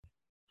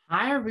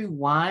Hi,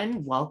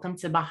 everyone. Welcome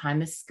to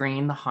Behind the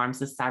Screen, The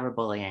Harms of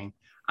Cyberbullying.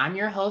 I'm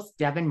your host,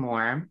 Devin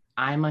Moore.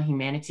 I'm a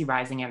Humanity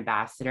Rising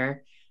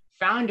ambassador,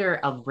 founder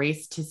of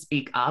Race to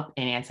Speak Up,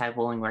 an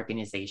anti-bullying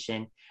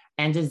organization,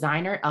 and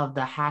designer of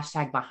the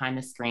hashtag Behind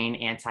the Screen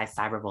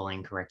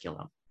anti-cyberbullying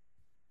curriculum.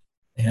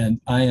 And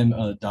I am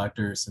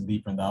Dr.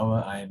 Sandeep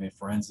Randhawa. I am a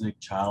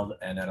forensic child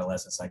and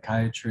adolescent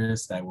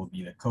psychiatrist that will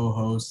be the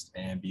co-host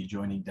and be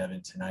joining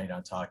Devin tonight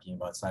on talking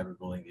about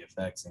cyberbullying, the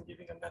effects, and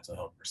giving a mental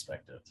health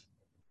perspective.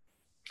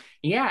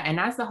 Yeah, and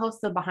as the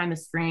host of Behind the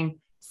Screen,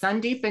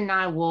 Sandeep and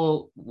I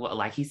will,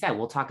 like he said,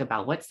 we'll talk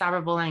about what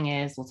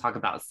cyberbullying is. We'll talk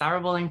about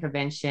cyberbullying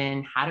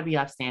prevention, how to be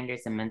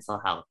upstanders, and mental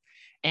health.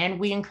 And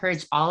we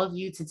encourage all of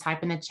you to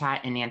type in the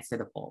chat and answer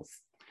the polls.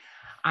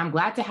 I'm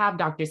glad to have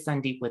Dr.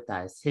 Sandeep with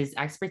us. His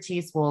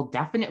expertise will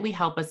definitely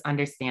help us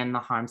understand the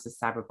harms of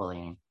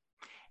cyberbullying.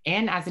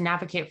 And as an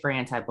advocate for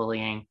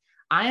anti-bullying,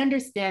 I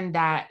understand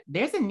that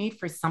there's a need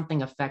for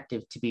something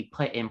effective to be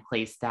put in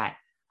place that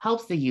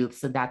helps the youth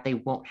so that they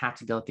won't have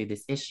to go through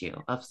this issue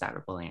of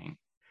cyberbullying.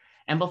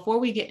 And before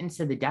we get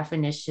into the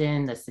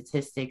definition, the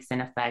statistics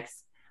and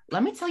effects,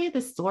 let me tell you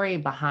the story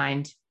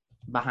behind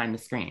the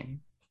screen.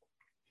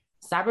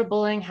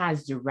 Cyberbullying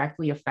has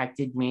directly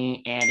affected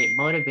me and it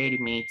motivated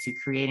me to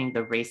creating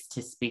the Race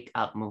to Speak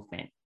Up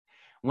movement.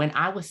 When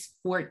I was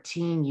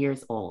 14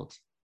 years old,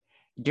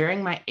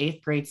 during my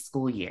eighth grade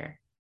school year,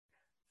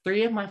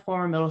 three of my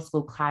former middle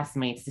school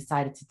classmates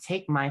decided to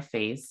take my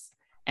face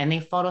and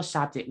they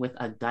photoshopped it with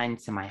a gun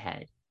to my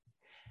head.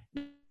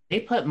 They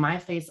put my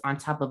face on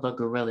top of a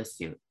gorilla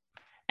suit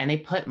and they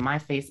put my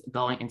face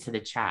going into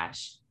the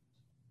trash.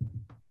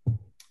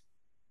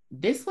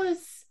 It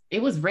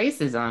was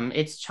racism.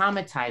 It's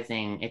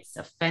traumatizing. It's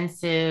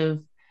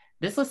offensive.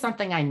 This was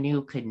something I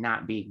knew could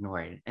not be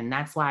ignored. And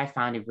that's why I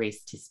founded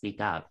Race to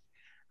Speak Up.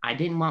 I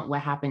didn't want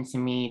what happened to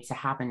me to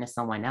happen to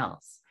someone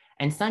else.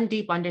 And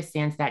Sandeep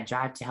understands that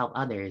drive to help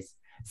others.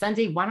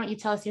 Sandeep, why don't you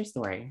tell us your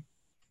story?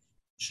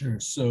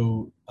 Sure.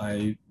 So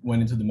I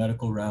went into the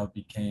medical route,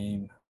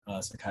 became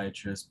a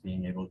psychiatrist,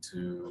 being able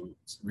to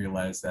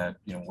realize that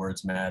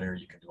words matter.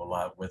 You can do a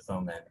lot with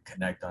them and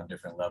connect on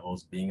different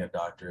levels. Being a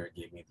doctor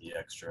gave me the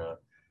extra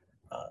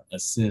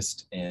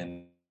assist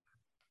in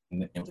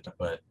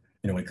but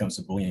when it comes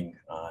to bullying,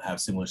 have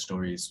similar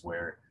stories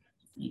where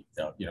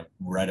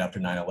right after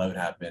 9/11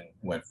 happened,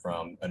 went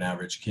from an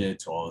average kid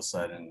to all of a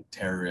sudden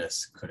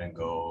terrorists couldn't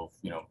go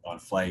on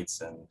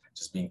flights and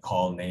just being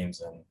called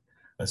names and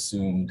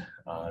assumed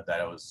that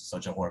I was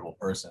such a horrible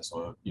person.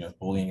 So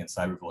bullying and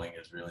cyberbullying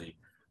is really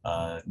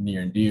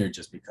near and dear,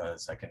 just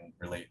because I can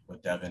relate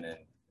with Devin and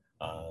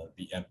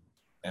the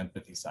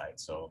empathy side.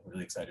 So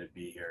really excited to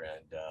be here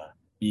and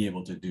be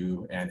able to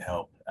do and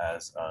help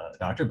as a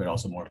doctor, but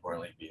also more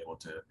importantly, be able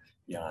to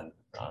be on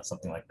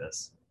something like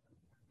this.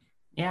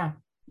 Yeah.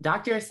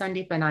 Dr.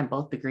 Sandeep and I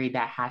both agree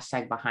that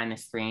hashtag behind the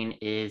screen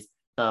is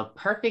the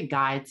perfect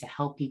guide to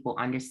help people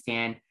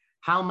understand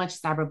how much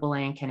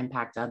cyberbullying can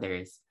impact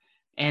others.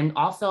 And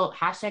also,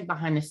 hashtag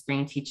behind the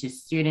screen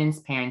teaches students,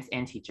 parents,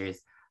 and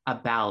teachers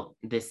about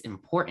this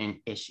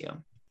important issue.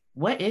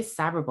 What is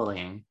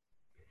cyberbullying?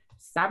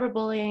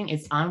 Cyberbullying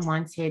is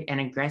unwanted and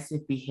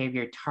aggressive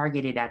behavior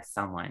targeted at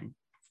someone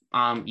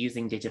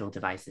using digital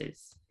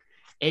devices.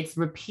 It's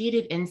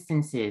repeated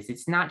instances,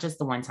 it's not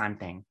just a one time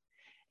thing.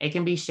 It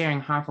can be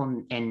sharing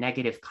harmful and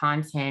negative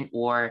content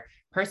or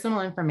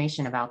personal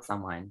information about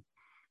someone.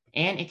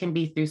 And it can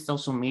be through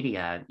social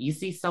media. You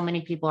see, so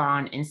many people are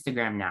on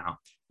Instagram now.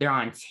 They're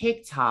on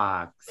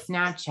TikTok,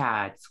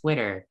 Snapchat,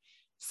 Twitter.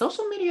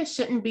 Social media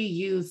shouldn't be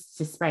used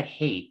to spread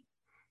hate.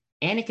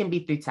 And it can be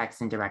through text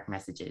and direct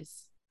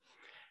messages.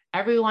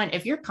 Everyone,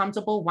 if you're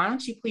comfortable, why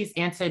don't you please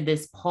answer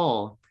this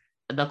poll?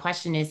 The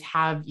question is,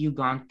 have you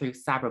gone through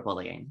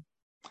cyberbullying?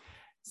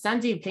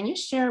 Sandeep, can you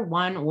share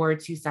one or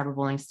two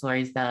cyberbullying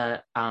stories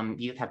that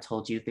youth have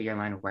told you through your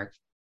line of work?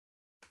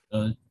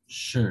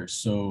 Sure.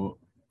 So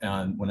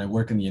when I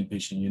work in the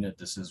inpatient unit,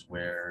 this is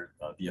where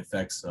the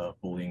effects of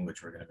bullying,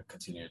 which we're going to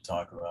continue to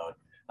talk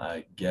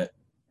about, get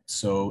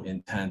so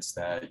intense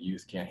that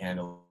youth can't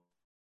handle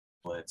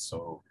it.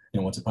 So,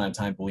 once upon a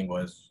time, bullying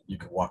was you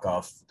could walk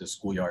off the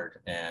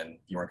schoolyard and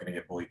you weren't going to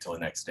get bullied till the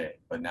next day.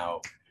 But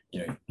now,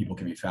 people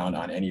can be found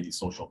on any of these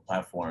social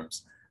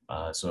platforms.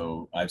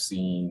 So I've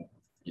seen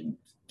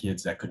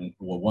kids that couldn't,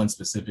 well, one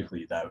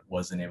specifically that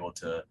wasn't able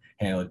to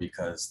handle it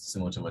because,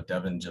 similar to what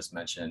Devin just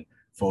mentioned,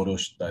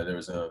 there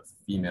was a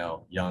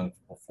female, young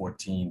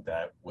 14,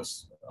 that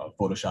was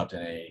photoshopped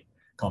in a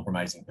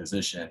compromising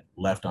position,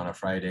 left on a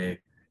Friday.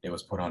 It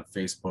was put on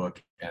Facebook,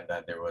 and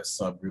then there was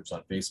subgroups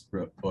on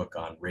Facebook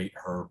on rate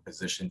her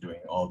position,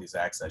 doing all these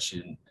acts that she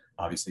didn't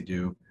obviously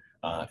do.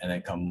 And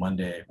then come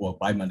Monday, well,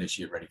 by Monday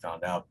she had already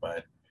found out,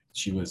 but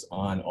she was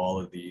on all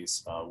of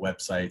these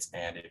websites,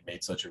 and it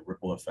made such a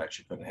ripple effect.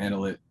 She couldn't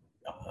handle it.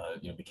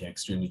 Became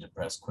extremely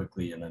depressed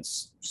quickly, and then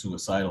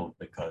suicidal,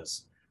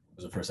 because it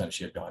was the first time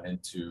she had gone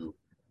into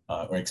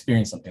or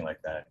experienced something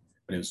like that.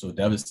 But it was so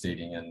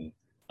devastating and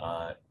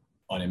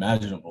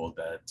unimaginable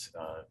that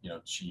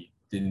she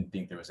didn't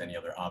think there was any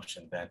other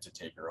option than to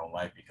take her own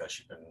life because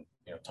she couldn't,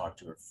 talk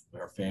to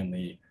her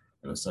family.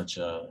 It was such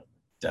a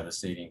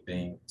devastating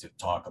thing to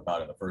talk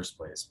about in the first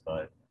place.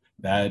 But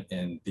that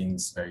and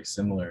things very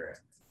similar,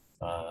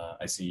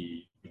 I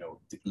see,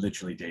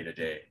 literally day to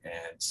day.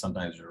 And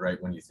sometimes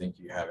right when you think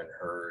you haven't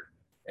heard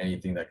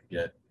anything that could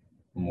get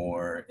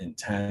more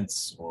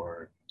intense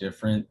or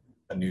different,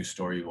 a new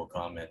story will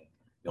come and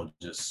you'll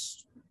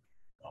just,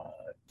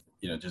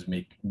 just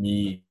make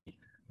me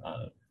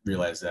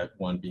realize that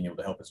one, being able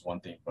to help is one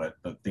thing, but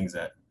the things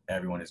that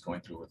everyone is going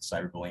through with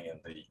cyberbullying and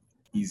the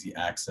easy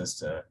access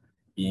to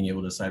being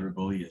able to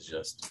cyberbully is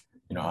just,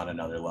 on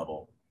another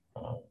level.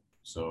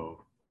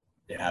 So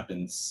it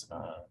happens,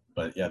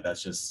 but yeah,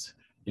 that's just,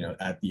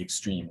 at the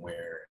extreme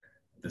where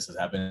this has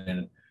happened.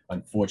 And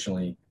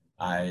unfortunately,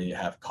 I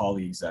have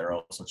colleagues that are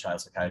also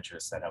child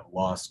psychiatrists that have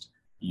lost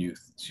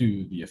youth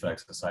to the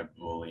effects of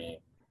cyberbullying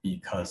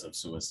because of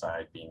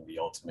suicide being the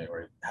ultimate,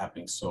 or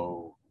happening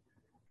so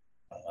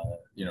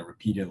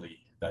repeatedly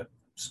that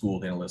school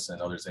didn't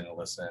listen, others didn't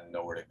listen,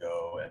 nowhere to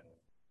go, and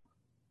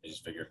I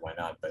just figured why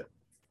not. But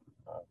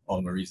all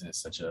the more reason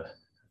it's such a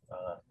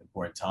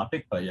important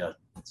topic. But yeah,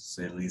 to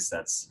say the least,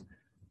 that's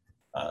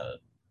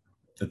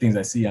the things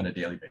I see on a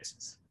daily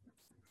basis.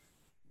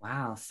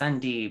 Wow,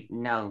 Sandeep,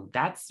 no,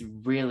 that's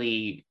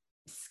really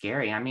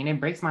scary. I mean, it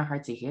breaks my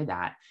heart to hear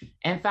that.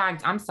 In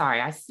fact, I'm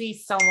sorry. I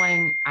see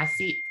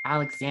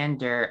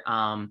Alexander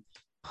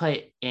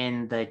put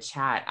in the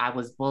chat, I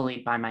was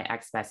bullied by my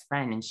ex-best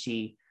friend and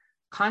she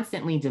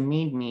constantly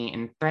demeaned me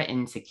and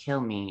threatened to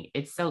kill me.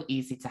 It's so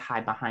easy to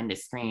hide behind the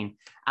screen.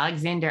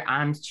 Alexander,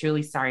 I'm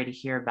truly sorry to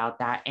hear about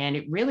that. And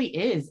it really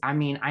is. I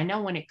mean, I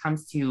know when it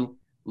comes to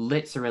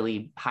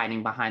literally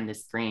hiding behind the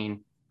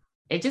screen,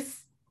 it just,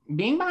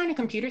 being behind a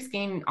computer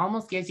screen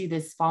almost gives you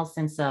this false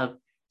sense of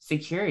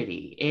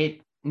security. It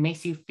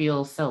makes you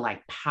feel so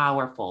like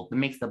powerful. It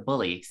makes the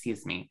bully,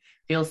 excuse me,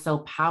 feel so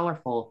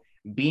powerful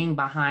being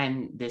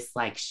behind this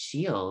like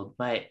shield,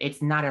 but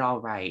it's not at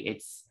all right.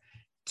 It's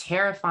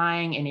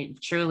terrifying. And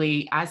it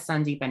truly, as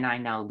Sandeep and I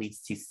know,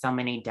 leads to so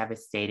many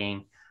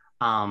devastating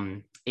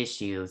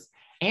issues.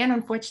 And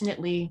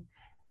unfortunately,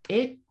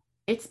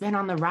 it's been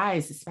on the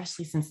rise,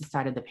 especially since the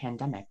start of the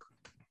pandemic.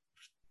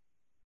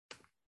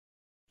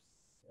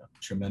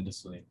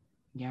 Tremendously.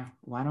 Yeah,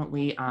 why don't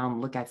we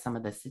look at some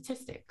of the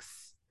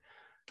statistics?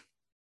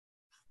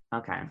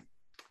 Okay.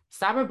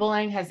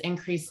 Cyberbullying has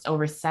increased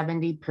over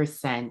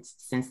 70%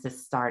 since the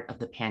start of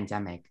the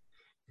pandemic.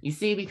 You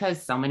see,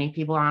 because so many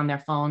people are on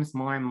their phones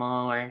more and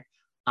more,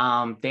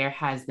 there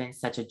has been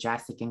such a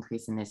drastic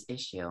increase in this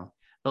issue.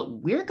 But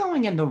we're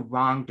going in the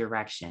wrong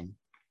direction.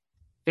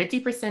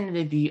 50%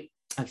 of the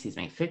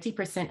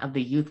 50% of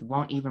the youth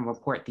won't even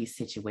report these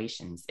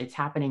situations. It's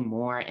happening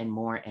more and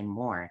more and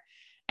more.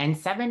 And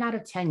 7 out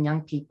of 10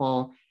 young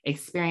people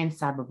experience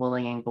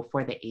cyberbullying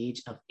before the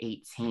age of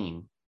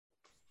 18.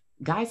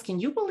 Guys, can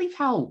you believe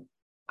how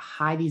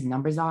high these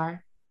numbers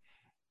are?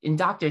 And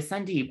Dr.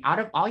 Sandeep, out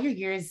of all your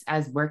years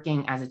as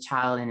working as a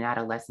child and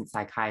adolescent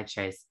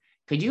psychiatrist,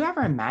 could you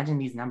ever imagine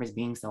these numbers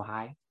being so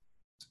high?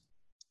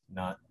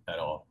 Not at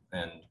all.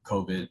 And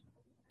COVID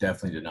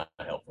definitely did not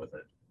help with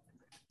it.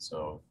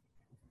 So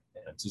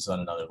yeah, it's just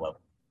on another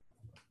level.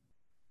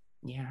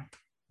 Yeah.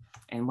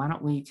 And why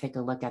don't we take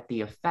a look at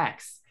the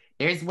effects?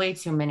 There's way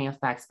too many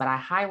effects, but I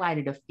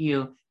highlighted a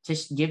few to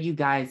give you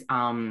guys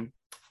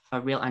a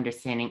real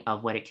understanding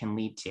of what it can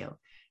lead to.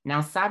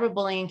 Now,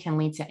 cyberbullying can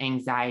lead to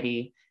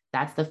anxiety.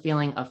 That's the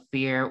feeling of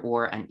fear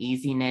or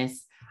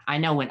uneasiness. I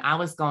know when I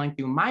was going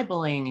through my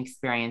bullying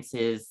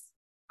experiences,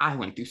 I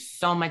went through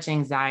so much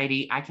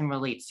anxiety. I can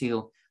relate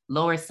to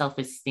lower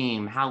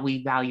self-esteem, how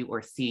we value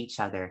or see each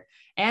other.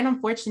 And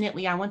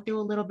unfortunately, I went through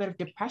a little bit of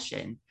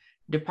depression.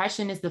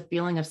 Depression is the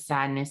feeling of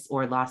sadness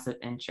or loss of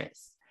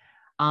interest.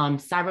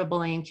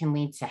 Cyberbullying can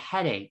lead to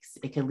headaches.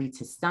 It can lead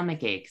to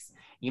stomach aches.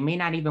 You may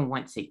not even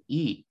want to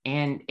eat,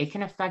 and it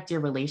can affect your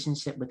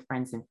relationship with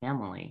friends and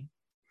family.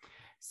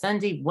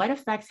 Sandeep, what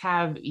effects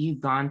have you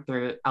gone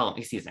through? Oh,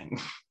 excuse me.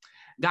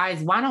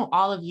 Guys, why don't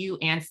all of you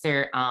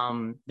answer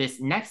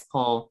this next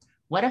poll?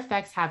 What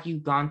effects have you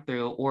gone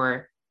through,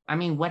 or, I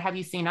mean, what have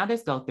you seen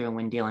others go through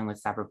when dealing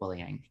with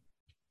cyberbullying?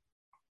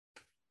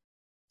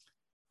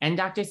 And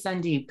Dr.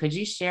 Sandeep, could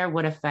you share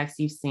what effects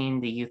you've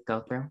seen the youth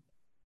go through?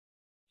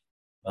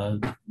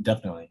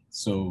 Definitely.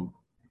 So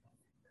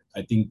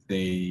I think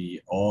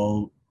they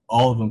all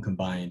of them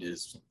combined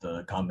is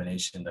the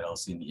combination that I'll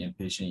see in the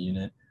inpatient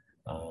unit.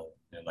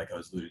 And like I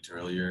was alluded to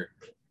earlier,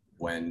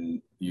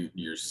 when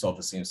your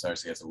self-esteem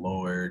starts to get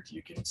lowered,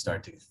 you can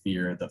start to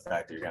fear the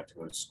fact that you're going to have to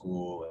go to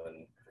school,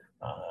 and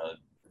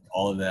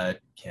all of that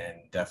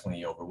can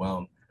definitely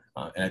overwhelm.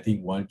 And I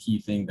think one key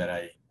thing that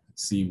I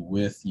see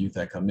with youth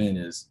that come in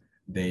is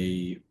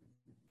they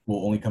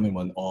will only come in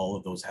when all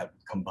of those have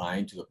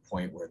combined to the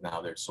point where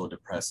now they're so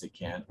depressed they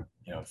can't,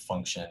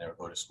 function or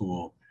go to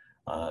school.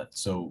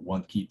 So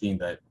one key thing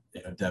that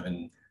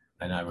Devin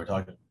and I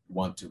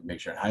want to make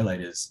sure and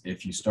highlight is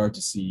if you start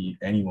to see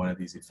any one of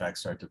these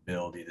effects start to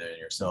build, either in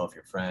yourself,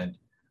 your friend,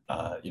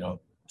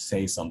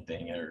 say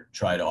something or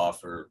try to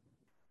offer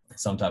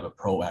some type of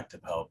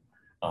proactive help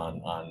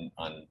on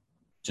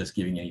just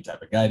giving any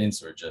type of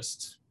guidance or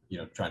just,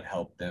 trying to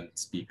help them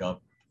speak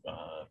up,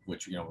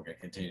 which, we're going to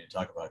continue to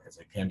talk about because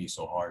it can be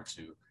so hard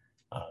to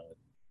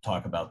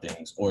talk about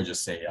things or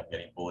just say I'm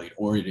getting bullied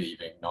or to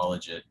even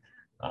acknowledge it.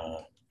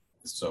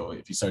 So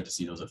if you start to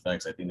see those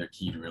effects, I think they're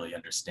key to really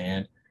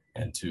understand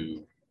and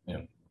to,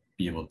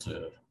 be able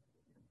to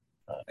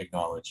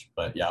acknowledge.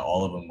 But yeah,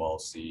 all of them we'll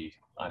see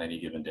on any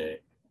given day.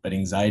 But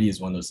anxiety is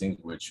one of those things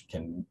which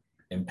can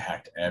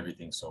impact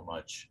everything so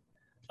much.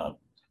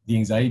 The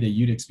anxiety that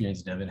you'd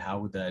experience, Devin, how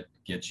would that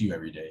get you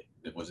every day?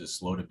 Was it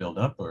slow to build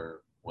up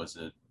or was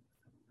it?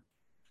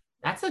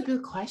 That's a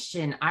good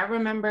question. I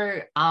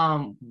remember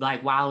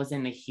like while I was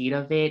in the heat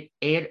of it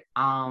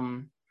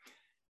kind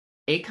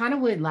of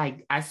would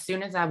like as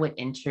soon as I would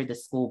enter the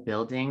school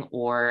building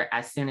or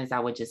as soon as I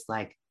would just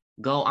like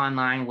go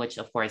online, which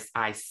of course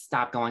I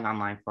stopped going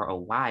online for a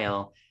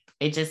while,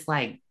 it just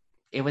like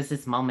it was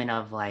this moment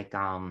of like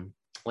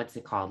what's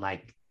it called?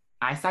 Like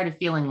I started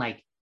feeling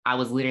like I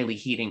was literally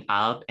heating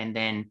up and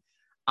then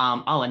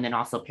oh and then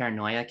also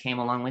paranoia came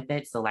along with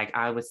it. So like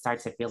I would start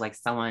to feel like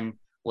someone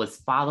was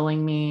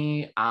following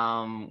me,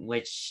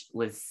 which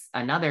was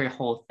another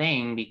whole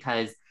thing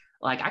because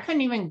like I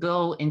couldn't even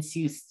go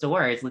into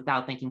stores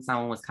without thinking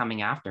someone was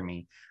coming after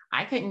me.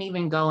 I couldn't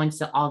even go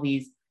into all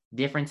these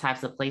different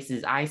types of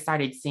places. I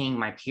started seeing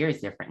my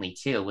peers differently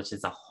too, which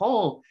is a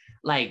whole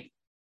like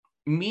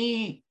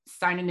me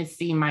starting to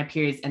see my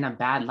peers in a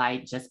bad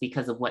light just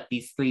because of what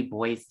these three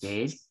boys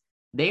did.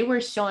 They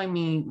were showing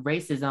me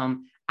racism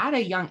at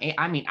a young age.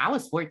 I mean, I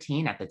was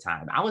 14 at the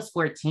time. I was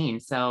 14.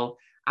 So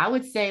I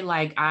would say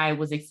like I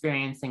was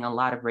experiencing a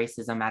lot of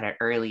racism at an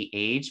early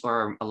age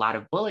or a lot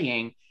of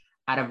bullying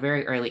at a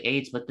very early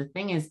age. But the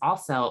thing is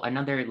also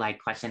another like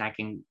question I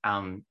can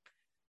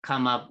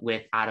come up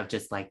with out of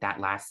just like that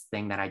last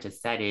thing that I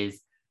just said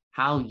is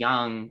how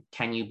young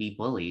can you be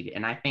bullied?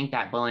 And I think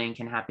that bullying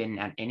can happen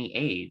at any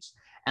age.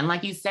 And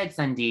like you said,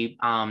 Sandeep,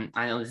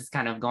 I know this is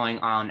kind of going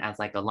on as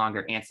like a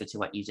longer answer to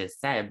what you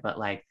just said, but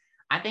like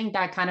I think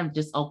that kind of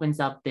just opens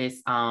up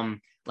this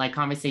like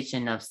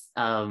conversation of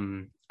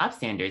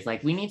upstanders.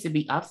 Like we need to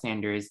be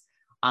upstanders.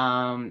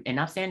 An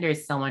upstander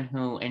is someone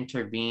who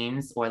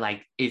intervenes or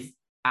like is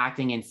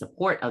acting in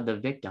support of the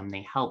victim.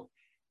 They help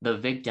the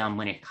victim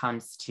when it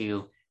comes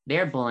to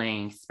their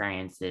bullying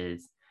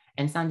experiences.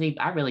 And Sandeep,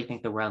 I really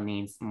think the world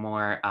needs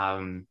more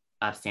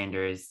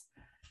upstanders.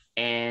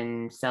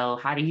 And so,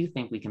 how do you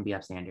think we can be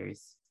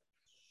upstanders?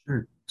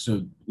 Sure.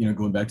 So,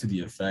 going back to the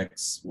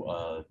effects,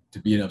 to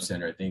be an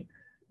upstander, I think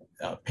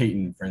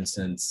Peyton, for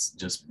instance,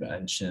 just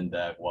mentioned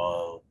that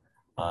while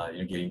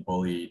getting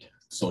bullied,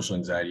 social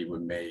anxiety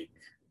would make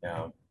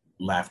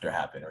laughter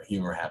happen or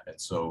humor happen.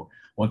 So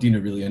one thing to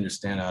really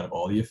understand out of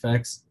all the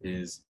effects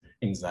is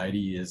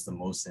anxiety is the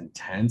most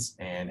intense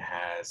and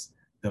has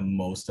the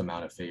most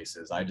amount of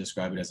faces. I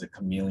describe it as a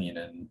chameleon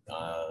in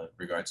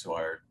regards to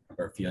our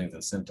feelings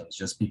and symptoms,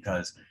 just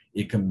because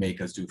it can make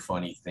us do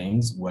funny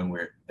things when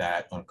we're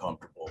that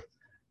uncomfortable.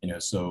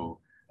 So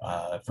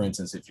for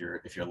instance, if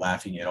you're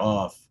laughing it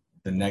off,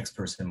 the next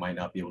person might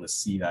not be able to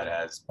see that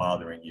as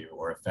bothering you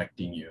or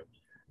affecting you.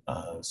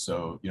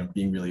 So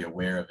being really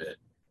aware of it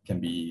can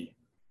be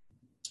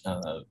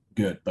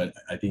good, but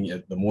I think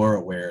the more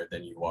aware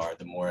than you are,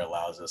 the more it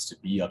allows us to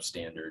be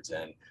upstanders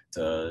and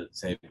to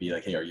say, be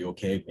like, hey, are you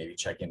okay? Maybe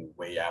check in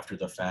way after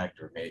the fact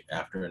or maybe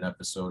after an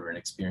episode or an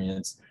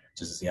experience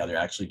just to see how they're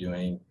actually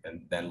doing,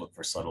 and then look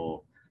for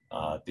subtle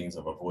things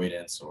of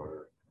avoidance,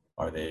 or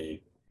are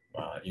they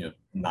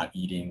not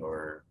eating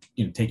or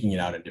taking it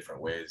out in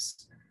different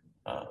ways.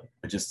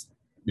 But just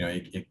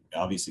it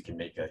obviously can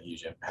make a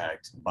huge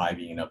impact by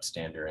being an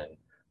upstander, and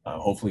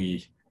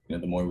hopefully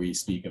the more we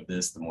speak of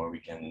this, the more we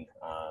can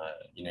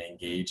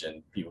engage,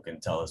 and people can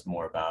tell us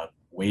more about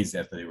ways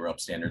that they were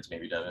upstanders,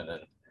 maybe Devin,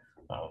 and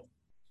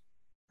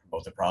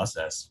both the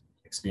process,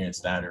 experience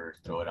that, or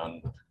throw it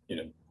on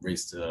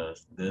race to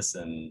this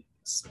and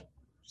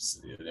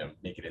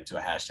make it into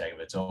a hashtag of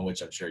its own,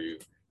 which I'm sure you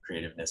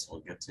creativeness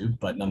will get to.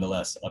 But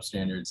nonetheless,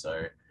 upstandards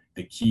are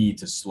the key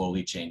to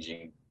slowly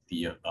changing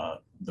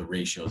the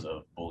ratios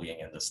of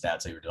bullying and the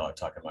stats that you were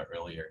talking about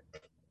earlier.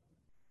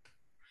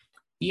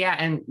 Yeah,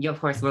 and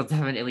of course we'll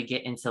definitely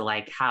get into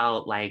like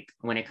how like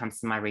when it comes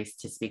to my race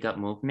to speak up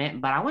movement,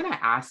 but I want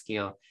to ask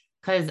you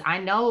because I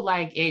know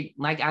like it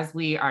like as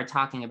we are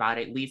talking about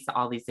it leads to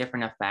all these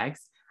different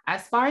effects.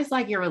 As far as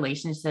like your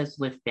relationships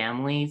with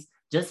families,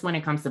 just when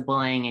it comes to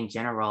bullying in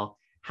general,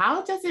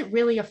 how does it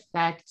really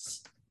affect,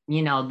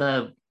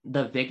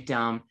 the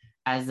victim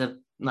as a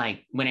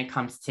like when it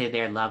comes to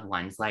their loved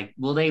ones? Like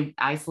will they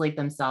isolate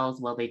themselves?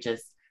 Will they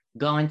just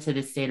go into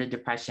this state of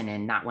depression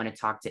and not want to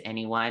talk to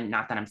anyone?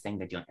 Not that I'm saying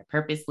they're doing it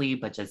purposely,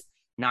 but just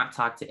not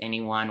talk to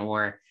anyone?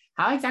 Or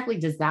how exactly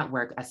does that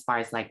work as far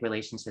as like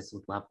relationships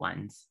with loved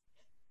ones?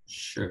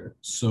 Sure.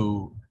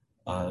 So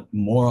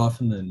more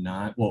often than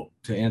not, well,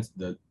 to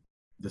answer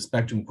the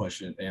spectrum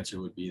question,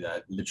 answer would be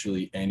that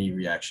literally any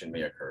reaction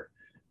may occur,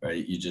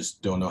 right? You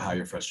just don't know how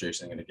your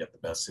frustration is going to get the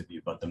best of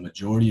you. But the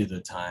majority of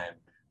the time,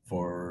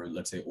 for,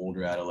 let's say,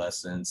 older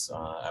adolescents,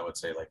 I would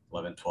say like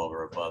 11, 12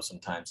 or above,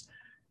 sometimes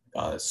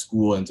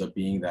school ends up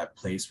being that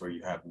place where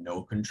you have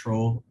no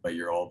control, but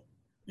you're all,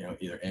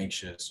 either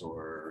anxious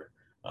or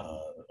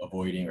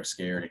avoiding or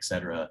scared,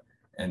 etc.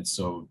 And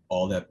so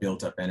all that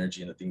built up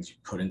energy and the things you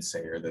couldn't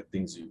say or the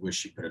things you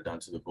wish you could have done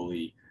to the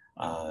bully,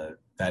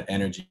 that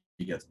energy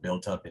gets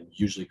built up and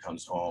usually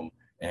comes home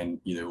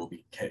and either will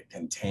be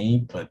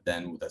contained, but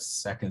then the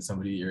second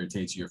somebody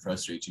irritates you or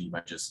frustrates you, you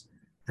might just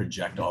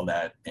project all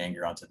that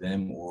anger onto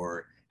them,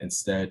 or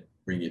instead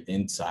bring it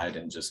inside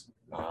and just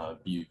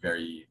be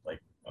very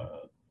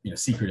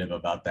secretive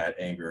about that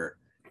anger,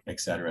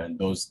 etc. And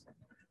those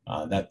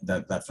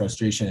that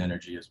frustration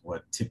energy is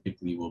what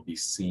typically will be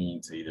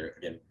seen to either,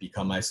 again,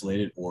 become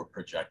isolated or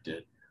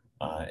projected.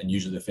 And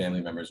usually the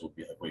family members will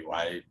be like, wait,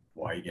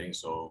 why are you getting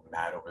so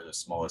mad over the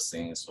smallest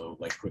thing? So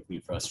like quickly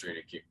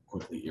frustrated,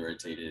 quickly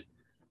irritated.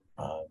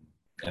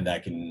 And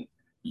that can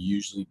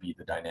usually be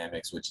the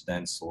dynamics, which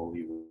then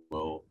slowly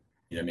will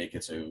either make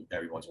it so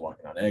everyone's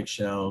walking on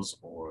eggshells,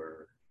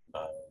 or,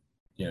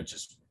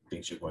 just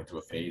thinks you're going through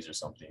a phase or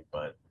something.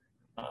 But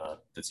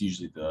that's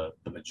usually the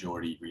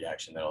majority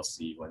reaction that I'll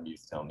see when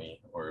youth tell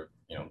me, or,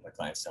 my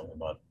clients tell me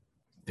about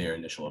their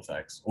initial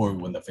effects, or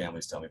when the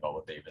families tell me about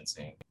what they've been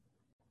seeing.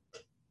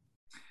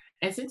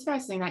 It's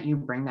interesting that you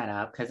bring that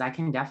up, because I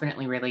can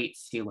definitely relate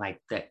to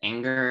like the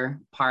anger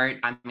part.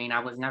 I mean, I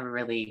was never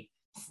really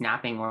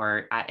snapping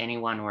or at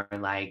anyone, or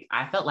like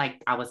I felt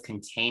like I was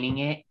containing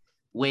it,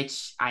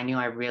 which I knew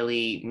I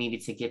really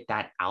needed to get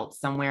that out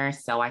somewhere.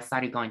 So I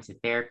started going to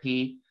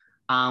therapy,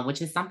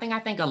 which is something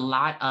I think a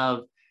lot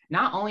of,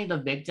 not only the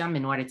victim,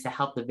 in order to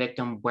help the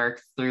victim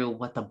work through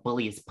what the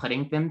bully is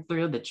putting them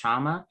through, the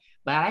trauma,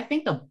 but I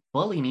think the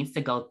bully needs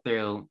to go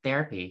through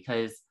therapy,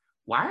 because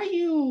why are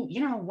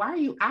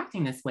you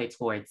acting this way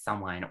towards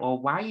someone? Or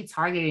why are you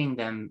targeting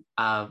them?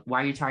 Why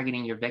are you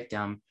targeting your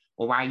victim?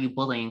 Or why are you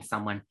bullying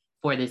someone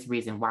for this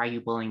reason? Why are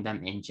you bullying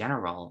them in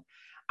general?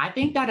 I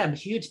think that a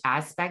huge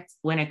aspect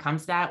when it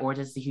comes to that, or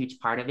just a huge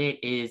part of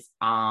it, is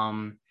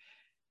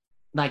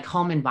like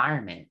home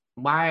environment.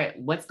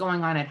 What's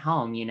going on at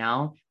home?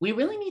 We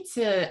really need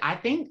to, I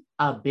think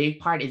a big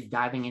part is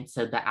diving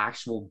into the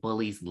actual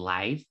bully's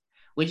life.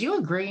 Would you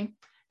agree?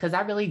 Because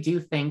I really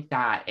do think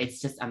that it's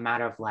just a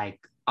matter of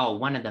like, oh,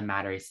 one of the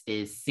matters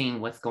is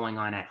seeing what's going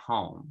on at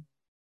home,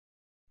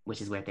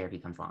 which is where therapy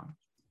comes along.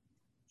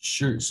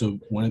 Sure. So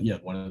one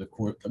of the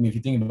core, I mean, if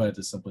you think about it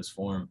the simplest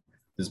form,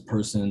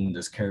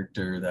 this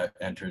character that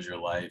enters your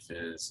life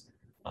is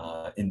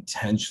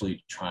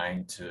intentionally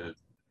trying to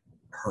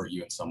hurt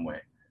you in some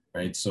way,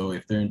 right? So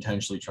if they're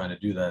intentionally trying to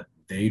do that,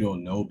 they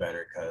don't know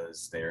better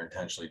because they're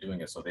intentionally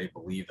doing it. So they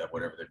believe that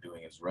whatever they're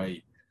doing is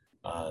right.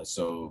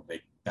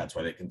 That's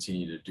why they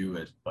continue to do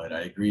it. But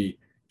I agree,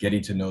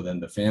 getting to know then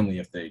the family,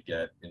 if they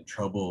get in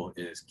trouble,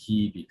 is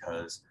key,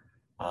 because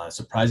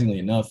surprisingly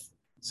enough,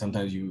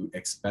 sometimes you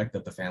expect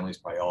that the family is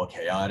probably all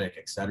chaotic,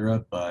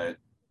 etc., but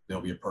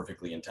there'll be a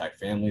perfectly intact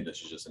family.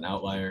 This is just an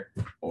outlier,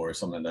 or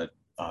someone that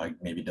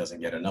maybe doesn't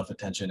get enough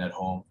attention at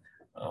home.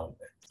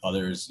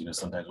 Others,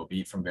 sometimes will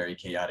be from very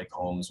chaotic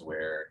homes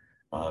where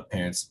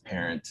parents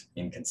parent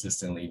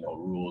inconsistently, no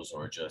rules,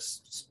 or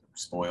just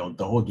spoiled,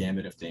 the whole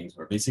gamut of things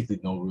where basically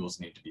no rules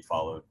need to be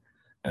followed.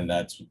 And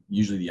that's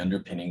usually the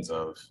underpinnings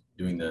of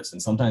doing this.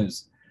 And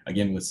sometimes,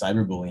 again, with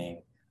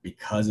cyberbullying,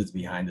 because it's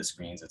behind the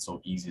screens, it's so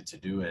easy to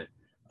do it.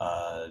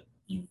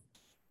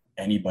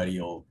 Anybody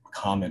will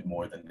comment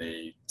more than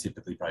they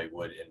typically probably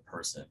would in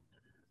person.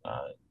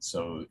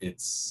 So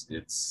it's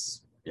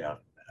yeah,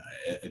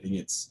 I think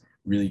it's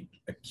really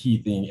a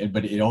key thing,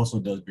 but it also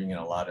does bring in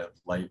a lot of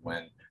light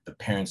when the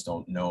parents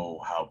don't know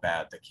how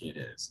bad the kid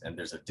is, and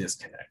there's a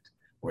disconnect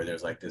where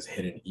there's like this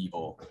hidden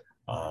evil.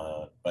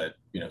 But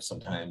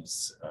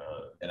sometimes,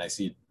 and I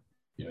see,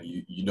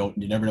 you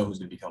never know who's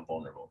going to become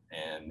vulnerable,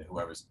 and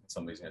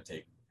somebody's going to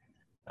take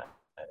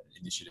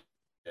initiative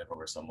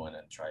over someone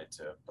and try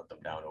to put them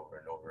down over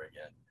and over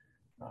again.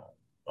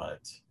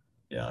 But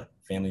yeah,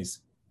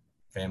 families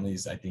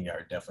I think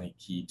are definitely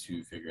key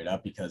to figure it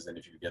out, because then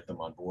if you get them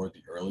on board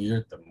the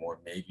earlier, the more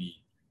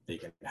maybe they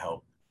can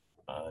help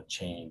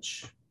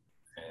change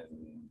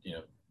and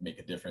make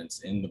a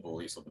difference in the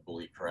bully, so the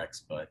bully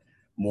corrects. But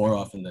more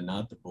often than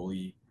not, the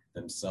bully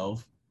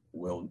themselves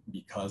will,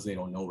 because they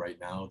don't know right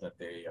now that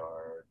they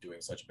are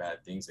doing such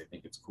bad things, they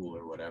think it's cool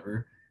or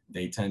whatever,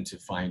 they tend to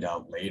find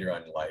out later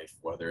on in life,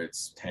 whether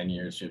it's 10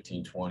 years,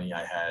 15, 20.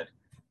 I had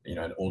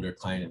an older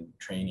client in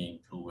training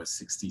who was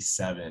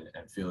 67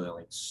 and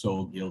feeling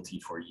so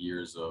guilty for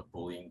years of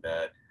bullying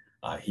that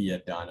he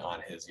had done on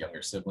his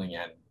younger sibling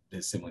and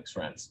his siblings'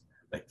 friends,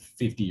 like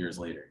 50 years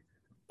later.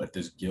 But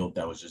this guilt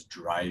that was just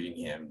driving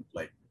him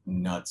like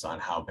nuts on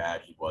how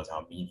bad he was,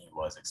 how mean he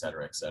was, et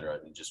cetera,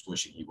 and just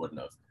wishing he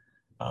wouldn't have.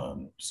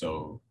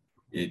 So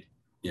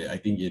I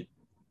think it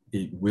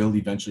will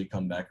eventually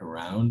come back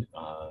around,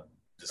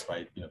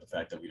 despite the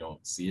fact that we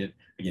don't see it.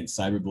 Again,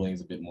 cyberbullying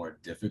is a bit more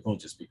difficult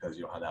just because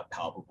you don't have that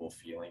palpable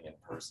feeling in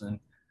person.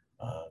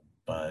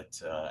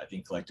 But I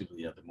think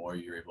collectively, the more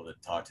you're able to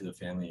talk to the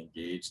family,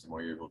 engage, the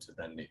more you're able to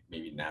then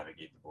maybe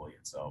navigate the bullying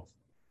itself.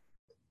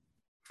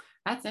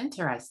 That's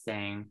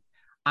interesting.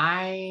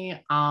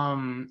 I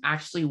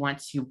actually want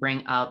to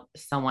bring up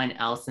someone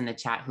else in the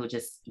chat who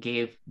just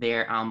gave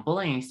their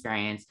bullying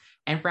experience.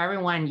 And for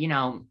everyone,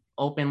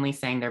 openly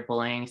saying their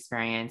bullying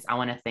experience, I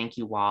want to thank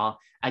you all.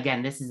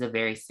 Again, this is a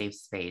very safe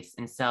space.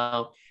 And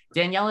so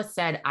Daniela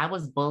said, I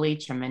was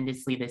bullied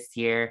tremendously this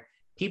year.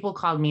 People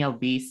called me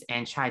obese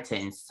and tried to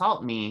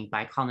insult me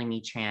by calling me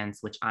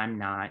trans, which I'm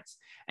not,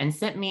 and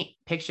sent me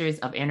pictures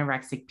of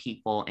anorexic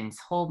people and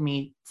told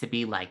me to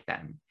be like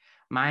them.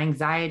 My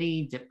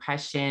anxiety,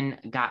 depression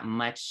got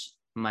much,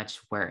 much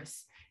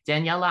worse.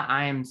 Daniela,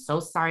 I am so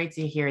sorry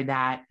to hear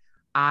that.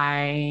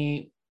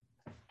 And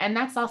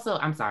that's also,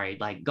 I'm sorry,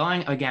 like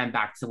going again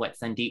back to what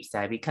Sandeep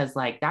said, because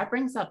like that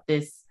brings up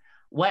this,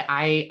 what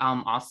I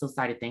also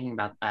started thinking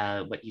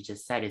about what you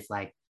just said is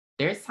like,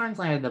 there's times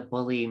when the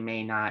bully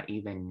may not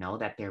even know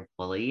that they're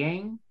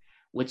bullying,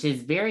 which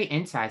is very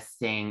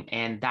interesting.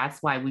 And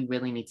that's why we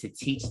really need to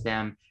teach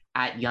them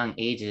at young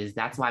ages.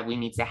 That's why we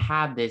need to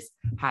have this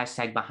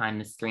hashtag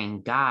behind the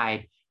screen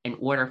guide in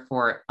order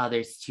for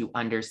others to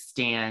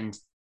understand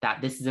that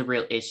this is a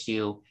real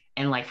issue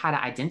and like how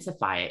to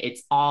identify it.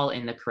 It's all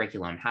in the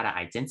curriculum, how to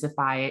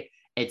identify it,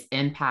 its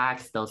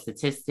impacts, those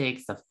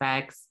statistics,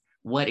 effects,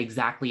 what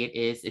exactly it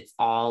is. It's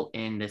all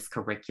in this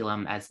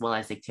curriculum as well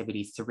as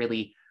activities to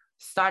really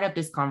start up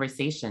this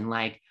conversation,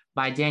 like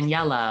by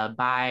Daniela,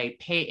 by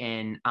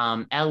Peyton,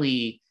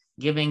 Ellie,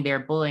 giving their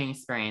bullying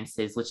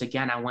experiences, which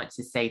again, I want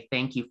to say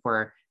thank you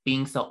for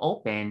being so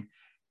open.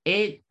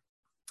 It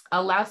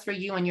allows for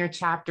you and your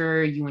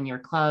chapter, you and your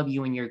club,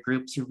 you and your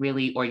group to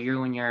really, or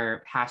you and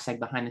your hashtag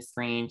behind the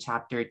screen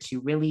chapter to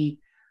really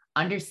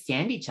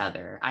understand each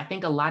other. I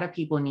think a lot of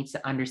people need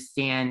to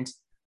understand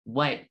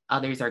what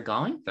others are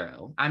going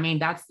through. I mean,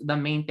 that's the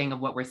main thing of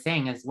what we're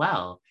saying as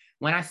well.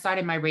 When I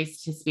started my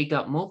Race to Speak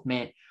Up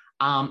movement,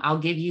 I'll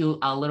give you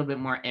a little bit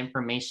more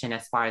information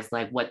as far as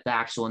like what the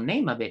actual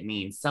name of it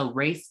means. So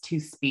Race to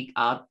Speak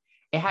Up,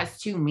 it has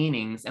two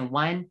meanings. And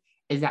one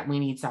is that we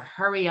need to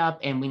hurry up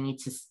and we need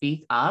to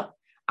speak up.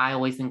 We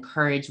always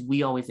encourage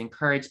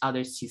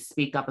others to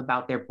speak up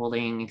about their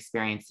bullying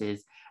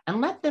experiences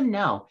and let them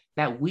know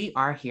that we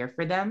are here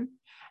for them.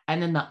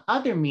 And then the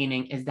other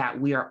meaning is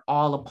that we are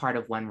all a part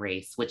of one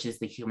race, which is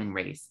the human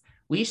race.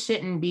 We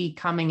shouldn't be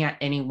coming at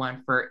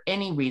anyone for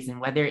any reason,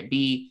 whether it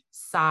be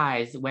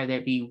size, whether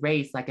it be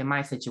race, like in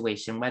my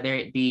situation, whether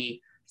it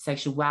be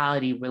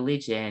sexuality,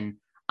 religion.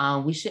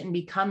 We shouldn't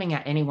be coming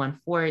at anyone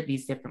for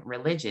these different for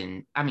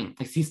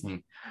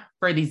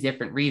these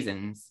different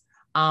reasons.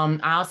 I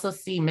also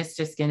see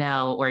Mr.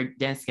 Skinnell or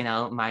Dan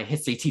Skinnell, my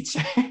history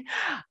teacher,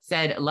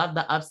 said, love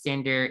the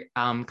upstander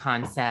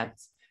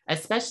concept,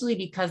 especially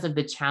because of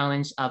the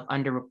challenge of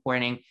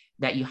underreporting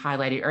that you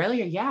highlighted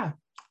earlier. Yeah,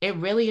 it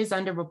really is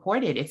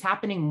underreported. It's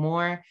happening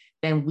more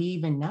than we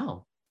even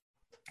know.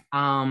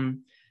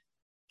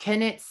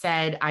 Kenneth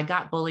said, I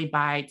got bullied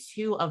by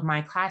two of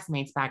my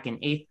classmates back in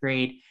 8th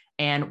grade,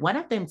 and one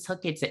of them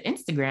took it to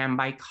Instagram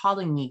by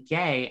calling me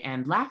gay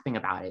and laughing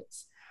about it.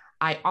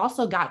 I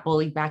also got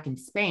bullied back in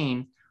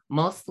Spain,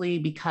 mostly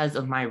because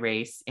of my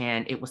race,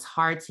 and it was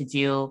hard to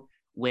deal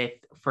with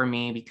for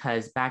me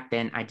because back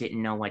then I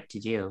didn't know what to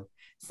do.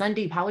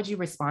 Sandeep, how would you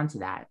respond to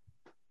that?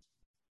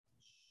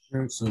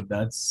 Sure. So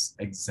that's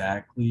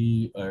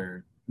exactly,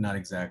 or not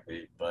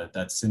exactly, but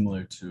that's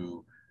similar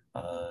to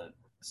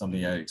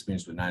something I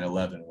experienced with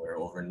 9/11, where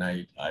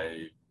overnight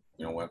I,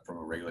 went from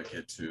a regular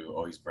kid to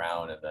always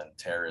brown and then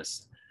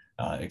terrorist,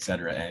 et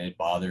cetera. And it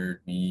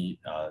bothered me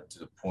to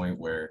the point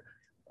where,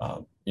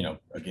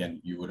 again,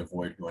 you would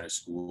avoid going to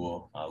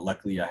school.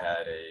 Luckily, I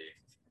had a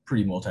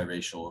pretty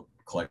multiracial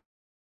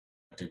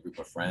collective group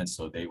of friends,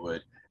 so they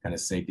would kind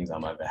of say things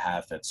on my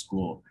behalf at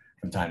school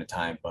from time to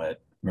time.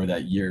 But remember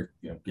that year,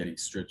 getting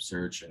strip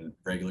search and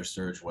regular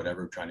search,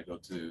 whatever, trying to go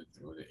through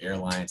the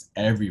airlines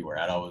everywhere.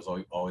 I'd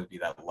always be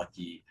that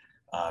lucky,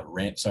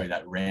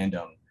 that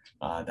random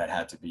that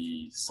had to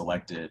be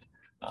selected.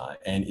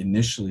 And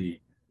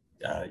initially,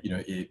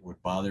 it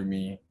would bother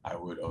me. I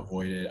would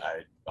avoid it.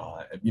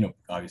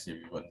 Obviously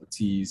everyone would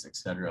tease,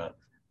 etc.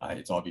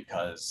 It's all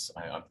because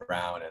I'm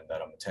brown and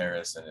that I'm a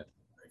terrorist and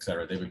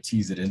etc. They would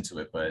tease it into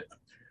it,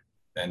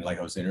 and like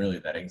I was saying earlier,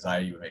 that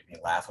anxiety would make me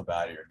laugh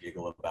about it or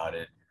giggle about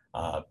it.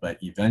 But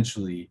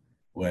eventually,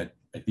 what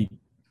I think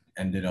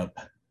ended up,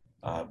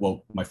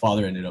 my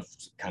father ended up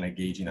kind of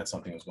gauging that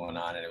something was going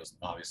on, and it was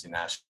obviously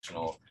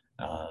national.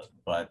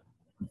 But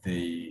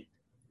the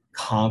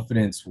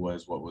confidence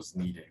was what was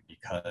needed,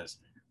 because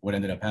what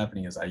ended up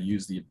happening is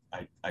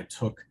I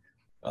took,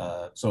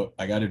 so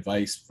I got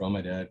advice from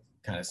my dad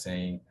kind of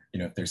saying,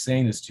 if they're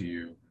saying this to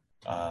you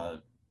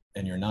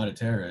and you're not a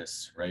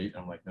terrorist, right?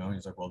 I'm like, no.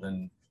 He's like, well,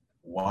 then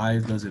why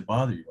does it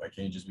bother you? Why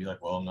can't you just be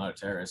like, well, I'm not a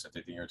terrorist. If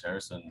they think you're a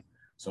terrorist, then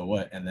so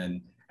what? And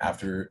then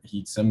after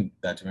he'd send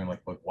that to me, I'm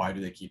like, but why do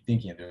they keep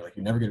thinking it? They're like,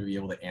 you're never going to be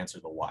able to answer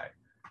the why,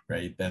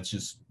 right? That's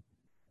just,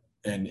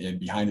 and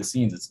behind the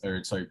scenes,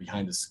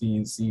 behind the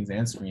scenes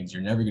and screens,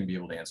 you're never going to be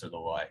able to answer the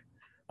why.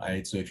 All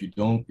right, so if you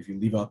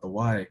leave out the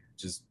why,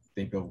 just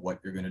think of what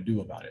you're gonna do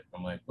about it.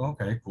 I'm like,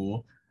 okay,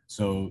 cool.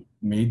 So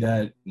made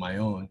that my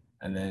own,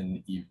 and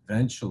then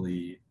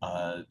eventually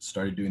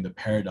started doing the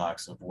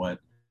paradox of what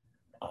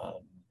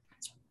um,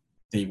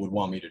 they would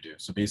want me to do.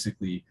 So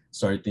basically,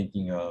 started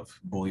thinking of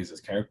bullies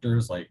as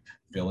characters, like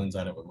villains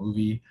out of a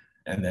movie,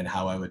 and then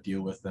how I would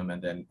deal with them,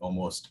 and then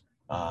almost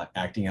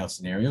acting out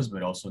scenarios,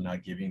 but also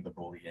not giving the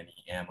bully any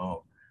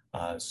ammo.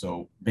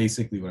 So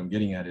basically, what I'm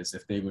getting at is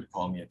if they would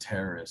call me a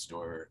terrorist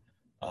or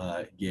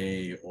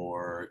gay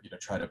or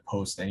try to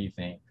post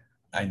anything,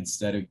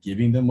 instead of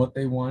giving them what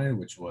they wanted,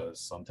 which was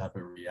some type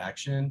of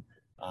reaction,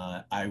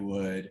 I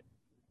would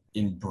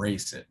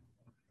embrace it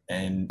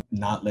and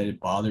not let it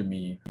bother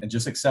me and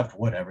just accept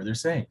whatever they're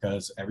saying,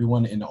 because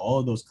everyone in all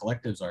of those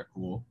collectives are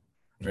cool,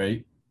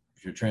 right?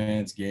 If you're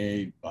trans,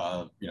 gay,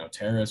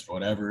 terrorist,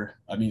 whatever.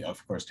 I mean,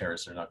 of course,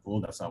 terrorists are not cool.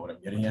 That's not what I'm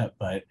getting at.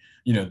 But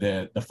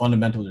the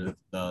fundamentals,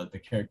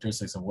 the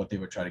characteristics of what they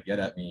would try to get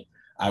at me,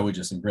 I would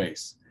just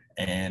embrace.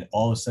 And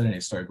all of a sudden,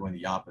 it started going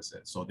the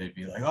opposite. So they'd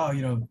be like, oh,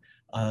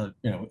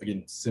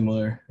 again,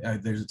 similar.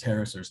 There's a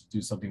terrorist, or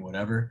do something,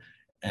 whatever.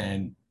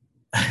 And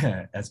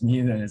as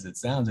mean as it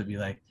sounds, it'd be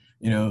like,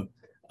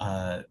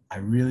 I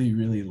really,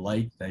 really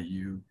like that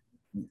you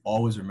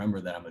always remember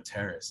that I'm a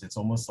terrorist. It's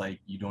almost like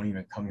you don't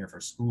even come here for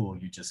school.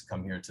 You just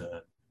come here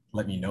to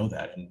let me know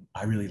that. And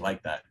I really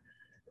like that.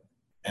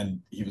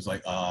 And he was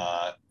like,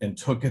 and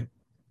took it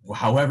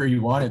however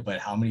you wanted, but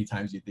how many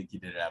times do you think he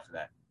did it after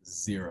that?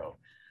 Zero.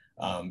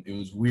 It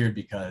was weird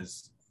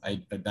because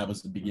that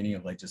was the beginning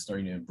of like just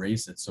starting to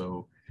embrace it.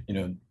 So,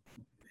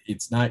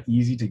 it's not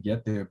easy to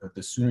get there, but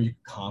the sooner you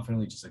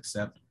confidently just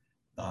accept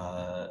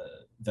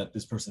that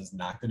this person's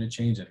not going to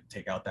change and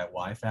take out that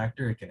why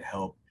factor, it can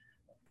help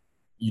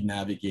you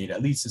navigate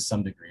at least to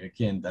some degree.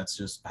 Again, that's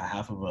just a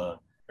half of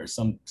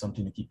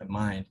something to keep in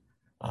mind.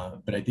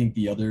 But I think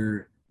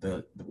the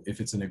if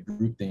it's in a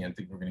group thing, I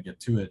think we're going to get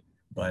to it.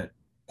 But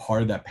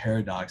part of that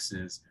paradox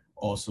is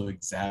also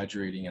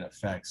exaggerating an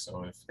effect.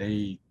 So if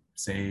they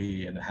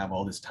say and have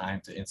all this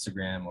time to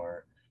Instagram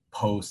or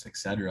post,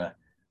 etc.,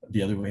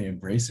 the other way to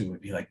embrace it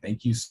would be like,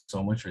 thank you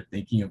so much for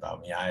thinking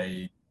about me.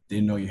 I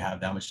didn't know you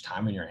have that much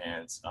time in your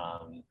hands.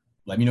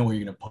 Let me know what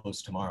you're going to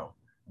post tomorrow.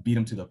 Beat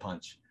them to the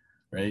punch,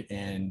 right?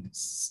 And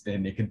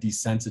it can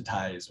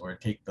desensitize or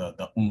take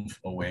the oomph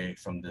away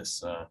from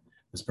this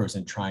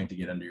person trying to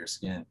get under your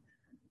skin.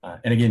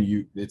 And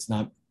again,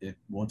 it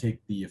won't take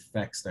the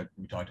effects that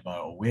we talked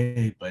about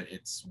away, but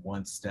it's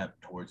one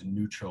step towards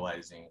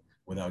neutralizing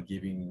without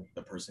giving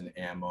the person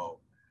ammo.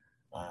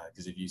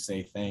 Because if you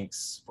say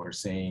thanks for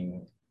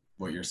saying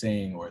what you're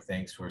saying, or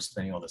thanks for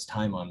spending all this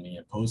time on me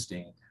and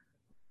posting,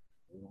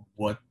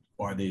 what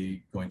are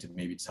they going to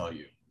maybe tell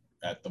you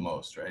at the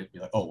most, right? Be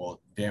like, oh,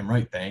 well, damn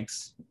right,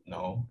 thanks.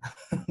 No,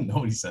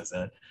 nobody says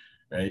that,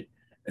 right?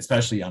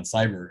 Especially on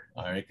cyber,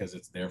 all right, because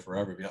it's there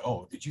forever. Be like,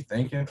 oh, did you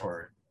thank him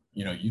for,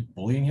 you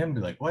bullying him?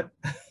 Be like, what?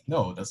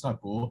 No, that's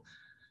not cool.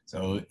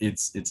 So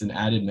it's an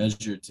added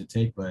measure to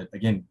take. But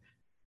again,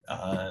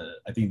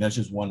 I think that's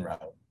just one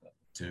route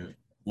to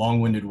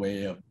long-winded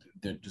way of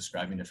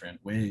describing different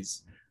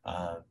ways.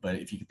 But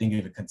if you can think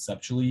of it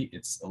conceptually,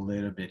 it's a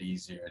little bit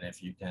easier. And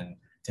if you can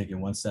take it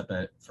one step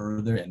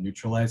further and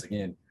neutralize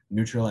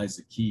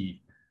the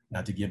key,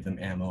 not to give them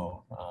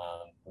ammo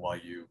while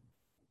you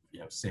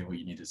say what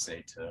you need to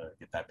say to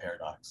get that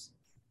paradox.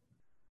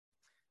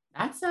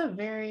 That's a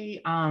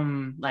very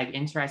like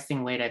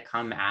interesting way to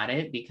come at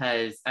it,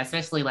 because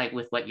especially like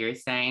with what you're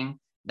saying,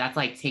 that's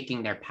like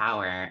taking their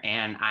power.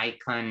 And I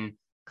can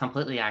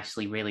completely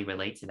actually really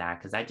relate to that,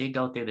 because I did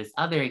go through this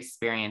other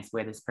experience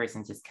where this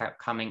person just kept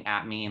coming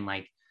at me and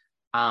like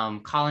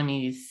calling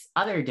me these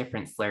other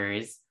different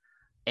slurs.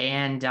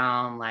 And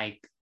like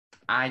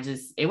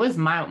it was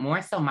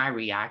more so my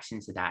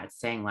reaction to that,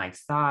 saying like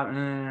stop.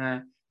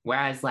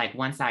 Whereas like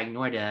once I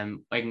ignore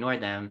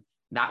them,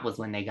 that was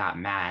when they got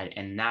mad.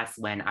 And that's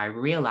when I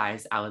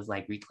realized I was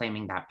like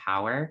reclaiming that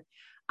power.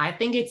 I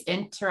think it's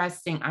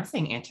interesting. I'm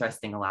saying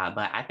interesting a lot,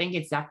 but I think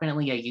it's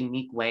definitely a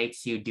unique way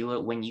to do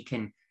it when you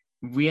can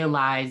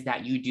realize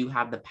that you do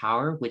have the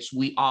power, which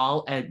we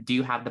all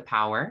do have the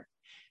power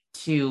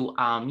to,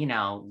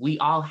 we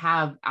all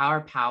have our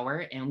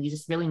power, and we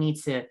just really need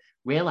to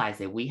realize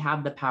it. We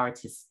have the power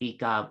to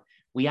speak up.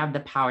 We have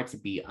the power to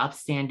be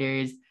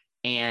upstanders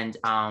and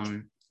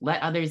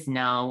let others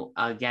know,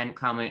 again,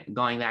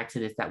 going back to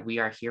this, that we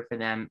are here for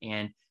them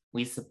and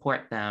we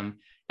support them.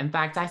 In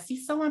fact, I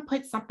see someone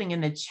put something in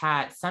the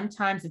chat.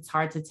 Sometimes it's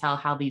hard to tell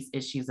how these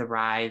issues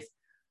arise.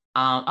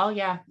 Oh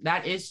yeah,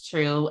 that is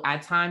true.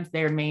 At times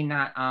there may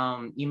not,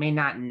 you may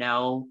not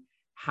know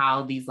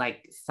how these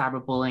like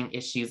cyberbullying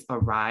issues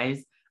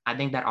arise. I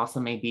think that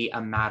also may be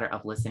a matter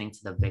of listening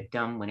to the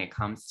victim when it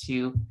comes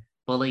to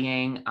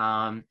bullying.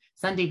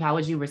 Sandeep, how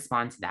would you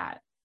respond to that?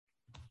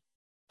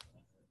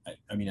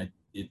 I mean,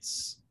 it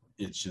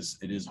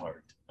is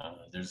hard.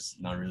 There's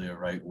not really a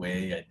right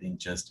way. I think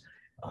just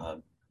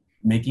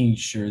making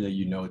sure that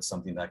it's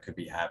something that could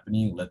be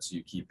happening lets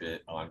you keep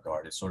it on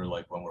guard. It's sort of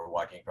like when we're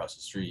walking across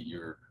the street,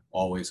 you're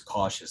always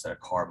cautious that a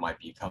car might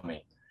be coming.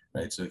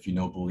 right? So if you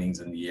know bullying's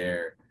in the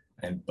air,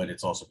 but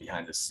it's also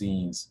behind the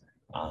scenes,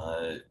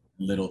 uh,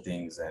 little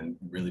things, and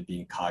really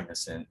being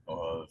cognizant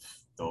of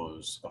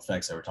those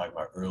effects that we are talking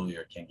about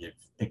earlier can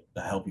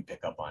help you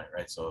pick up on it,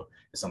 right? So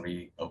is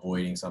somebody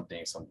avoiding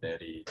something,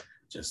 somebody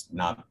just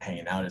not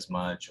hanging out as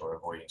much, or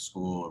avoiding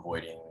school,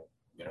 avoiding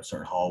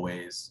certain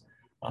hallways,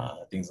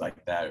 things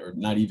like that, or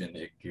not even,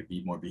 it could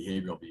be more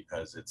behavioral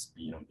because it's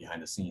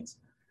behind the scenes.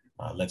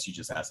 Lets you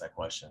just ask that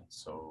question.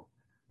 So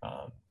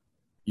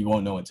you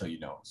won't know until you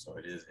know. So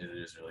it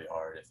is really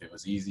hard. If it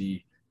was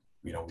easy,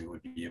 we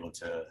would be able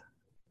to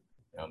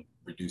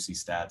reduce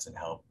these stats and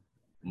help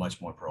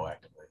much more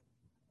proactively.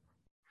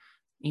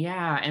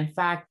 Yeah, in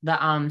fact, the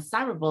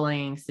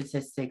cyberbullying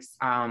statistics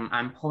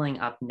I'm pulling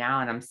up now,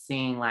 and I'm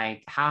seeing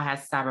like how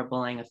has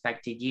cyberbullying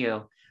affected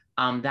you?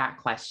 That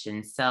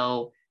question.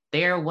 So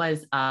there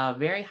was a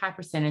very high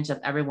percentage of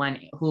everyone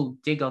who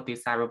did go through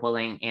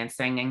cyberbullying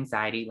answering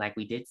anxiety, like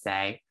we did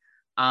say.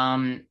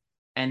 Um,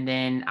 and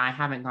then I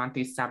haven't gone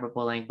through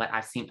cyberbullying, but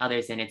I've seen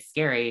others and it's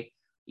scary.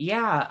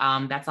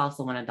 Yeah, that's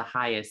also one of the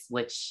highest,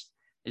 which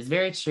is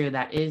very true.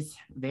 That is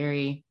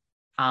very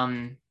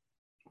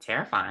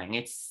terrifying.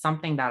 It's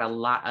something that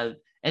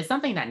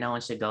no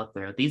one should go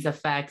through. These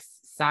effects,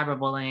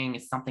 cyberbullying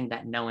is something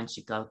that no one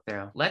should go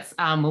through. Let's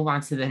move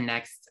on to the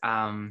next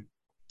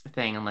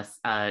thing, unless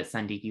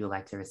Sandeep, you would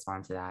like to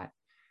respond to that.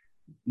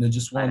 No,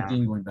 just one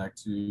thing going back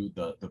to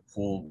the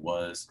poll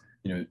was,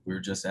 we were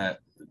just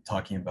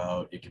talking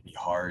about it could be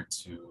hard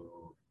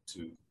to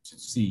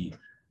see,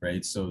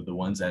 right? So the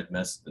ones that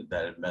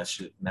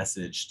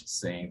messaged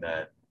saying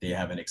that they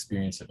haven't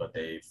experienced it, but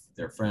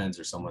their friends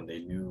or someone they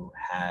knew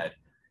had,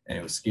 and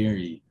it was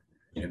scary.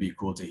 It'd be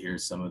cool to hear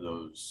some of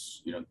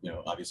those,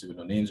 obviously with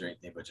no names or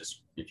anything, but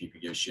just if you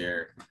could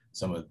share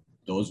some of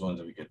those ones,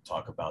 that we could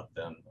talk about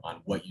them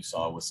on what you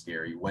saw was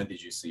scary, when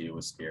did you see it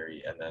was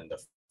scary, and then the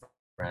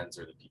friends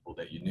or the people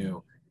that you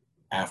knew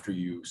after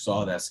you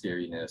saw that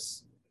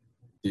scariness,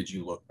 did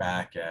you look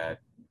back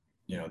at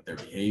their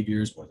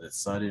behaviors? Was it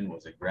sudden?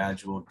 Was it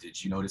gradual?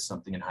 Did you notice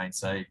something in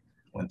hindsight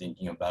when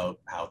thinking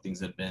about how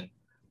things have been?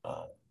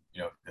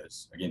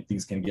 Because again,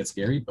 things can get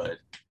scary, but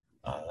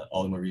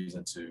all the more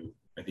reason to,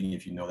 I think,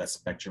 if you know that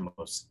spectrum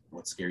of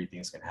what scary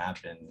things can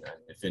happen, and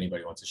if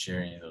anybody wants to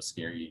share any of those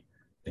scary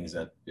things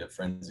that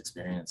friends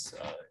experience,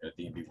 I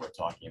think it'd be worth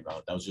talking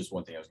about. That was just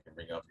one thing I was going to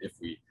bring up. If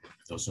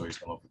those stories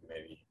come up, we can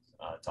maybe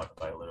talk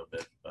about it a little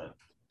bit, but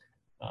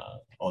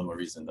all the more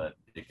reason that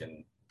it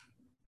can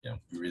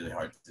be really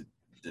hard to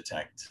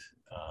detect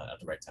at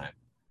the right time.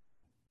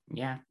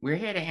 Yeah, we're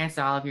here to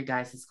answer all of your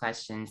guys'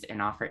 questions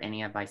and offer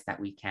any advice that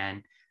we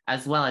can,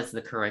 as well as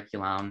the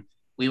curriculum.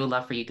 We would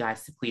love for you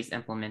guys to please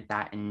implement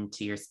that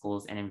into your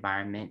schools and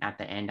environment. At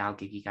the end, I'll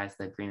give you guys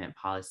the agreement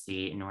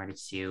policy in order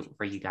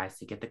for you guys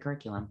to get the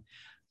curriculum.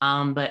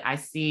 But I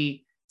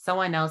see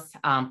someone else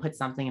put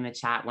something in the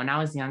chat. When I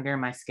was younger,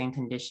 my skin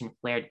condition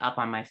flared up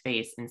on my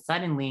face, and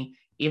suddenly,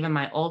 even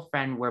my old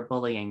friend were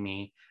bullying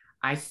me.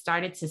 I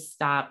started to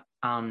stop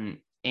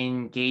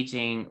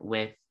engaging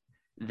with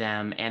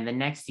them, and the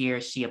next year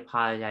she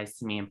apologized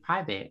to me in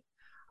private.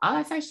 Oh,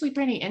 that's actually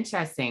pretty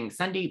interesting.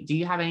 Sandeep, do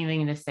you have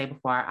anything to say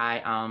before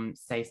I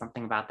say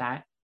something about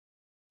that?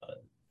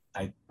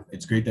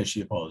 It's great that she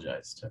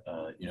apologized.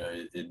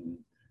 In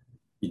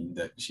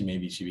that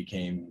she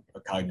became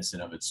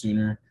cognizant of it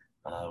sooner.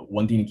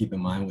 One thing to keep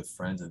in mind with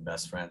friends and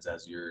best friends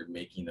as you're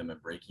making them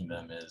and breaking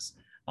them is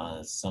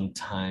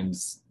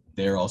sometimes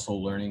they're also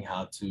learning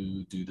how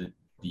to do the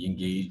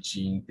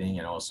engaging thing,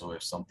 and also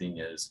if something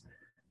is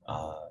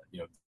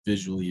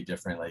visually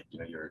different, like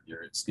your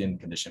skin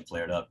condition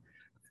flared up,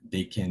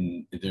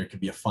 there could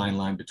be a fine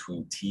line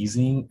between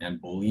teasing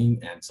and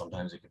bullying, and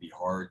sometimes it could be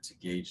hard to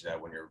gauge that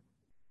when you're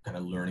kind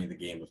of learning the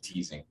game of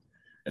teasing,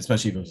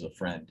 especially if it was a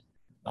friend.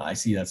 I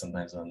see that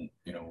sometimes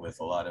with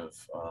a lot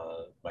of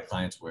my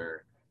clients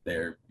where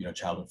their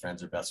childhood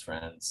friends or best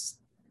friends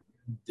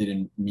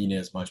didn't mean it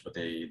as much, but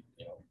they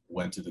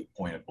went to the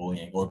point of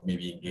bullying, or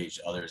maybe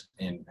engaged others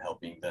in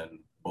helping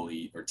them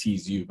bully or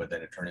tease you, but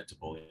then it turned into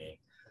bullying.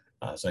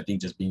 So I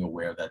think just being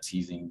aware of that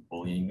teasing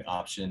bullying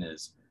option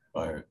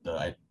or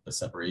the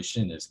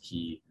separation is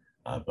key.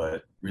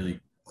 But really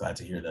glad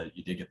to hear that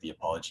you did get the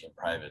apology in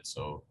private.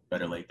 So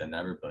better late than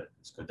never, but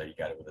it's good that you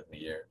got it within the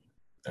year,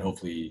 and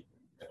hopefully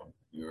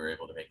you were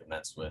able to make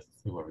amends with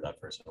whoever that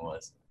person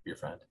was, your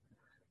friend.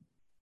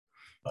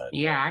 But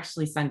yeah,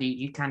 actually, Sandeep,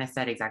 you kind of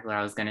said exactly what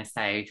I was gonna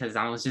say, because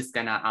I was just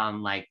gonna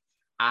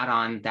add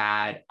on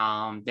that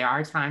there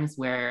are times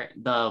where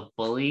the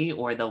bully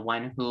or the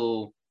one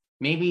who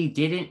maybe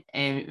didn't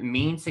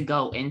mean to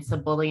go into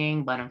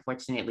bullying, but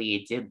unfortunately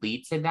it did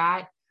lead to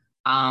that,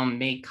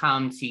 may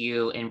come to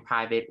you in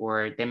private,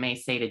 or they may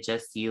say to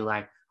just you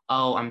like,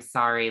 oh, I'm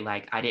sorry,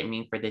 like I didn't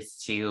mean for this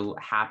to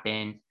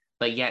happen,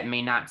 but yet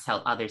may not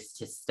tell others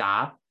to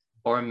stop,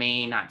 or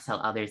may not tell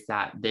others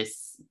that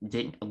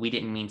we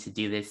didn't mean to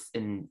do this,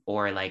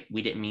 or like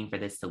we didn't mean for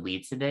this to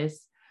lead to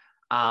this.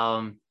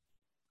 Oh,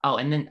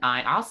 and then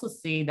I also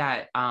see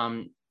that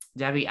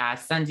Debbie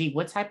asked, Sandeep,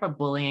 what type of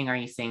bullying are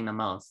you seeing the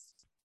most?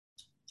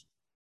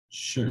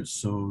 Sure.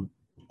 So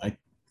I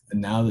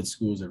now that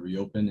schools are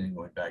reopened and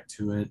going back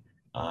to it,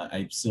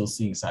 I'm still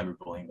seeing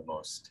cyberbullying the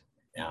most.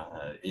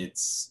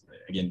 It's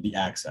again the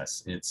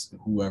access. It's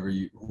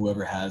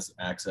whoever has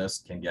access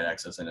can get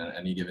access, and on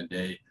any given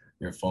day,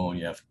 your phone,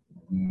 you have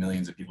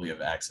millions of people you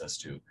have access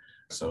to.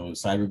 So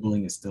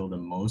cyberbullying is still the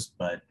most,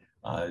 but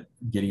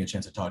getting a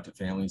chance to talk to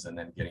families and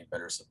then getting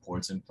better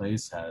supports in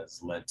place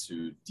has led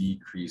to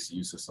decreased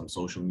use of some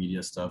social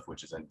media stuff,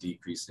 which is then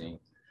decreasing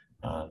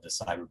the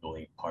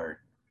cyberbullying part.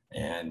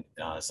 And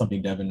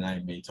something Devin and I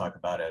may talk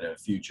about at a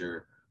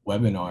future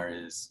webinar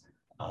is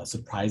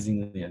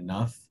surprisingly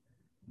enough,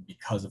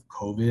 because of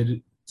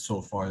COVID,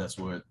 so far that's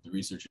what the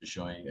research is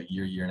showing, a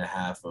year and a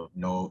half of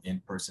no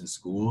in-person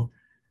school,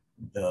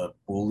 the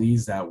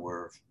bullies that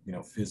were,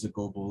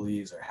 physical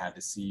bullies or had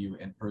to see you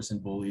in-person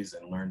bullies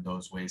and learn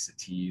those ways to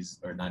tease,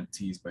 or not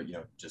tease, but,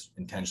 just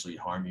intentionally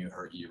harm you,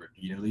 hurt you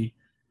repeatedly.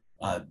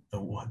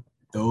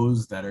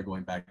 Those that are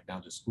going back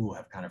down to school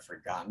have kind of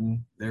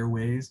forgotten their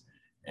ways.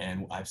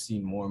 And I've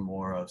seen more and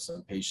more of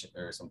some patients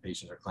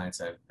or clients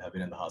that have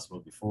been in the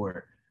hospital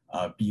before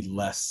be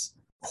less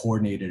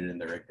coordinated in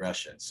their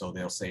aggression. So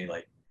they'll say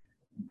like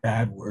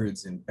bad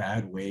words in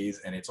bad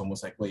ways. And it's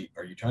almost like, wait,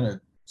 are you trying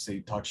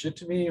to talk shit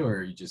to me,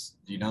 or do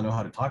you not know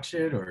how to talk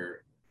shit,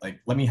 or like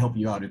let me help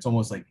you out? It's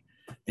almost like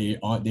they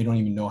don't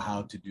even know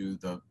how to do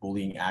the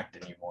bullying act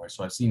anymore.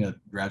 So I've seen a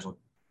gradual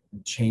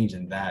change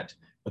in that,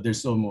 but there's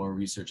still more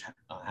research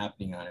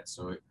happening on it.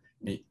 So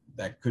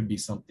that could be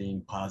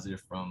something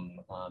positive from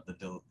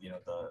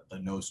the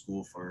no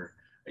school for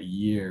a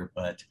year.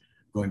 But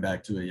going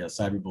back to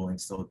cyberbullying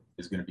still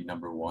is going to be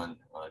number one,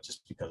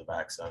 just because of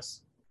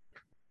access.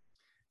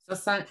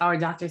 So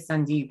Dr.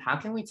 Sandeep, how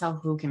can we tell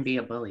who can be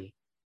a bully?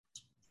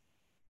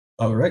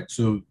 All right.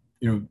 So,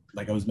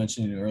 like I was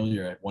mentioning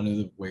earlier, one of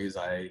the ways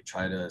I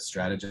try to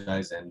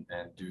strategize and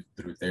do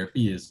through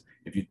therapy is,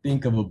 if you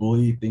think of a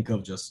bully, think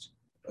of just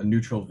a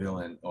neutral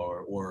villain,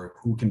 or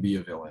who can be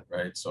a villain,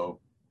 right? So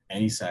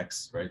any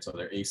sex, right? So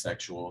they're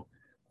asexual.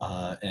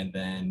 And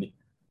then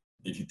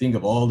if you think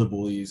of all the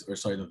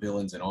the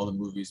villains in all the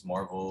movies,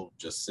 Marvel,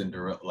 just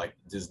Cinderella, like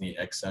Disney,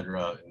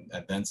 etc.,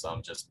 and then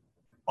some, just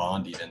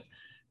Bond even,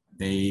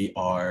 they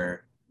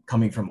are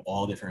coming from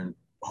all different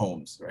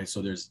homes, right?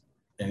 So there's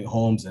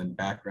homes and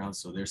backgrounds,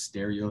 so their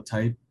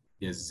stereotype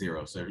is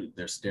zero. So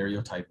they're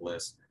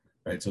stereotypeless,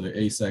 right? So they're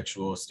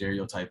asexual,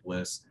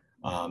 stereotypeless,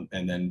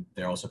 and then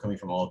they're also coming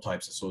from all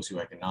types of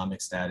socioeconomic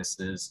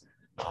statuses.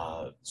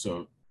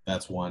 So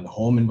that's one.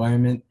 Home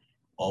environment,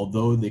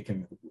 although they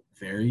can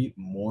vary,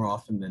 more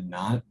often than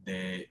not,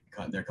 they're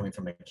coming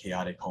from a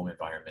chaotic home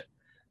environment.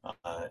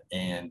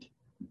 And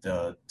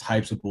the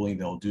types of bullying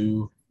they'll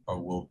do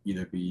will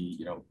either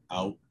be,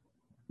 out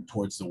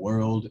towards the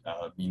world,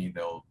 meaning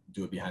they'll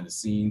do it behind the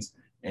scenes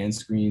and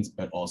screens,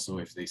 but also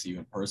if they see you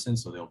in person,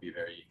 so they'll be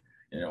very,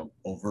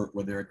 overt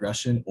with their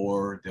aggression,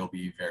 or they'll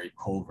be very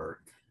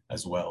covert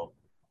as well.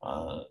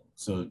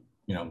 So,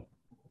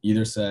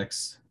 either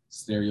sex,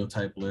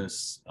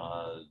 stereotypeless,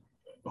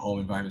 home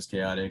environment's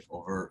chaotic,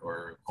 overt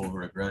or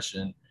covert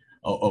aggression.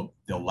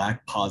 They'll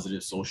lack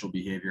positive social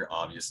behavior,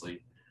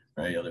 obviously,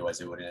 right? Otherwise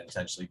they wouldn't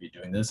intentionally be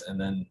doing this. And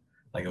then,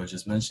 like I was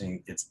just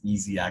mentioning, it's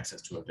easy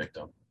access to a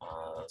victim.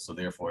 So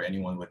therefore,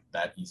 anyone with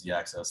that easy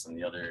access and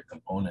the other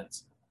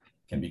components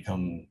can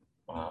become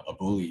a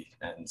bully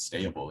and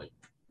stay a bully.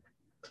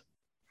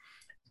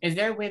 Is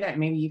there a way that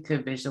maybe you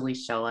could visually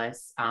show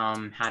us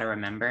how to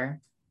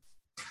remember?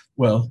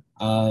 Well,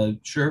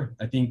 sure.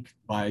 I think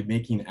by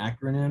making an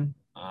acronym,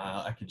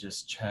 I could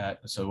just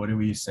chat. So what do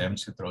we say? I'm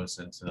just gonna throw this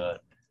into the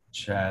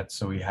chat.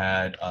 So we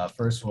had,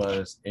 first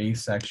was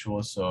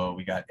asexual. So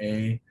we got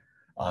A.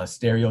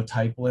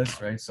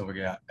 Stereotypeless, right? So we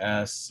got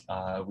S.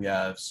 We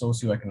have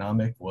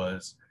socioeconomic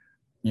was,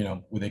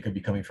 they could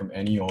be coming from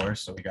any or.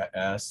 So we got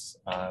S.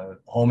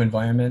 Home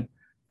environment,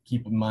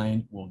 keep in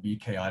mind, will be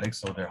chaotic.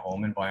 So their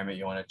home environment,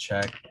 you want to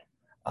check.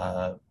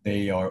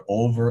 They are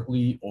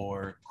overtly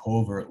or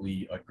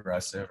covertly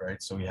aggressive,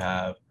 right? So we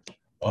have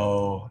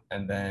O,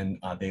 and then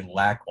they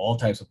lack all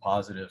types of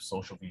positive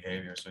social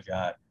behavior. So we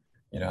got,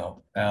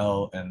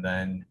 L, and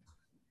then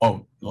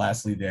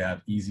lastly, they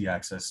have easy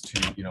access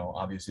to,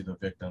 obviously the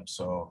victim.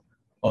 So,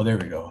 there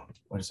we go.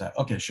 What is that?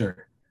 Okay,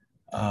 sure.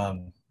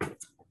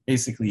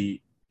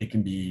 Basically, it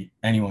can be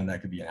anyone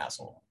that could be an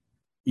asshole.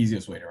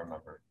 Easiest way to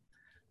remember.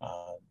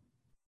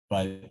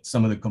 But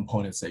some of the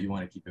components that you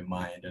want to keep in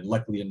mind, and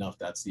luckily enough,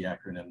 that's the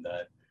acronym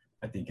that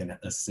I think can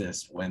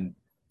assist when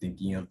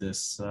thinking of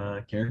this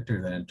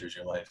character that enters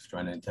your life,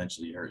 trying to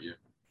intentionally hurt you.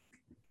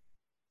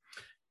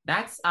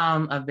 That's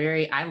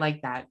I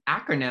like that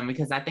acronym,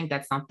 because I think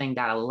that's something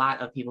that a lot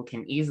of people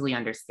can easily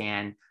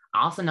understand.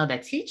 I also know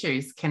that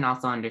teachers can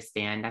also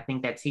understand. I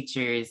think that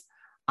teachers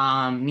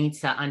need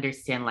to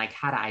understand like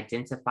how to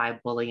identify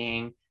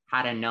bullying,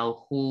 how to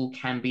know who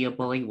can be a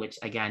bully, which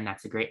again,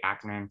 that's a great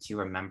acronym to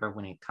remember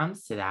when it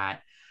comes to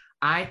that.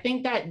 I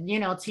think that,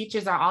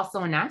 teachers are also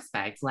an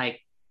aspect. Like,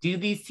 do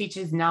these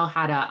teachers know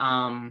how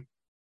to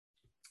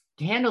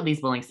handle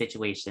these bullying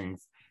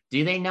situations?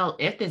 Do they know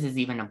if this is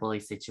even a bully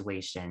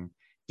situation?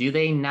 Do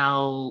they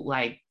know,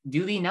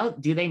 do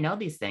they know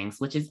these things,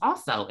 which is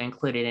also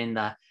included in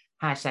the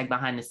hashtag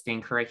behind the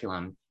screen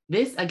curriculum.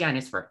 This again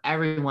is for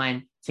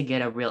everyone to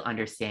get a real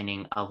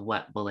understanding of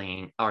what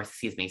bullying, or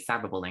excuse me,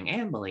 cyberbullying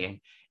and bullying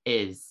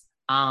is.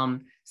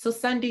 So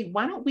Sunday,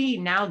 why don't we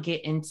now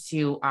get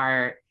into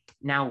our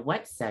now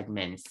what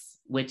segments,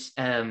 which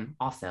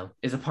also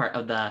is a part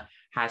of the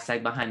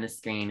hashtag behind the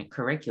screen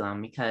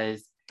curriculum,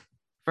 because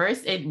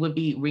first it would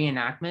be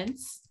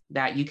reenactments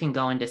that you can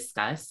go and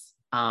discuss.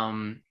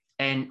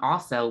 And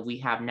also we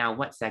have now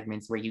what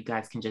segments where you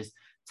guys can just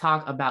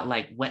talk about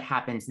like what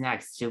happens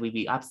next. Should we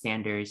be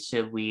upstanders?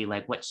 Should we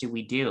like, what should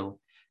we do?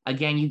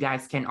 Again, you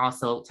guys can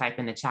also type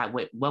in the chat,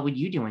 what would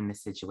you do in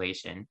this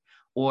situation?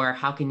 Or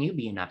how can you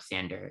be an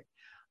upstander?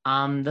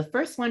 The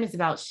first one is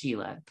about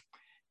Sheila.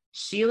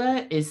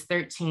 Sheila is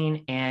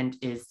 13 and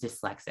is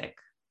dyslexic.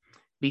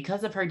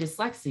 Because of her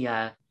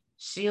dyslexia,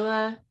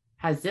 Sheila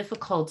has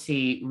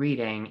difficulty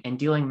reading and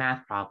doing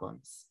math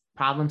problems,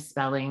 problem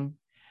spelling,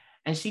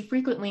 and she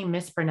frequently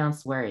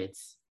mispronounced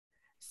words.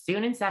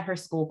 Students at her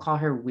school call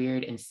her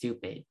weird and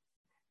stupid.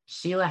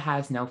 Sheila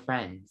has no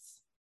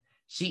friends.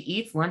 She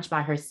eats lunch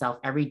by herself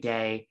every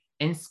day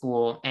in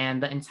school,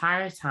 and the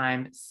entire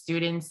time,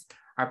 students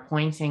are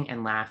pointing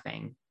and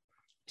laughing.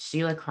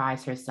 Sheila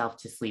cries herself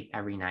to sleep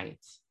every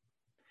night.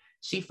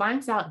 She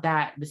finds out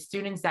that the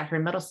students at her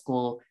middle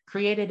school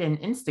created an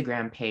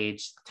Instagram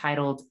page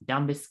titled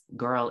Dumbest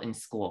Girl in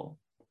School.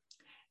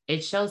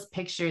 It shows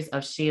pictures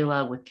of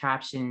Sheila with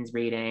captions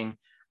reading,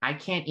 I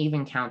can't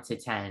even count to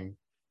 10,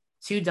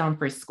 too dumb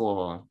for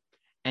school,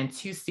 and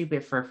too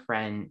stupid for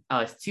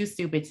it's too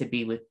stupid to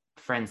be with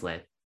friends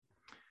with.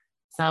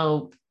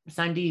 So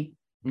Sandeep,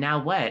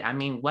 now what? I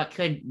mean, what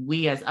could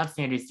we as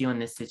upstanders do in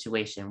this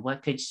situation?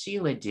 What could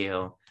Sheila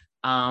do?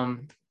 Now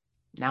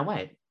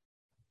what?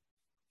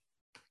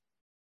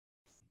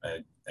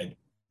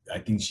 I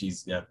think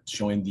she's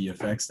showing the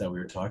effects that we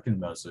were talking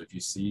about. So if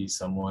you see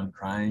someone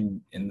crying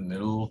in the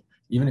middle,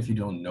 even if you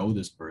don't know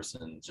this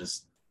person,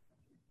 just,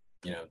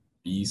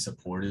 be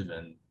supportive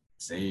and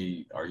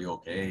say, are you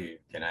okay?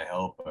 Can I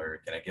help?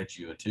 Or can I get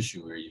you a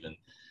tissue? Or even,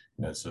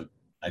 so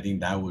I think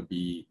that would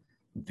be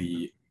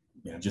the,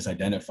 just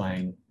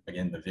identifying,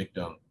 again, the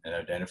victim and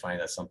identifying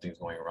that something's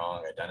going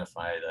wrong,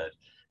 identify that,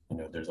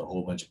 there's a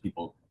whole bunch of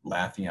people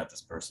laughing at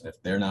this person.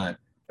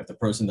 If the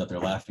person that they're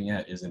laughing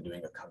at isn't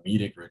doing a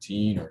comedic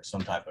routine or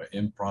some type of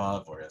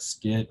improv or a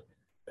skit,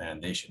 then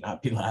they should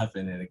not be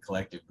laughing in a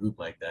collective group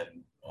like that.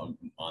 And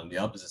on the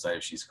opposite side,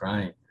 if she's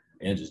crying,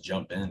 and just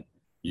jump in.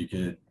 You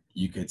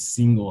could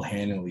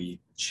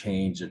single-handedly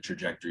change the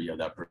trajectory of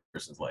that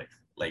person's life.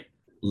 Like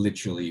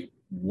literally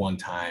one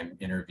time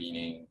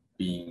intervening,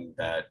 being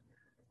that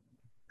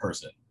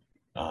person.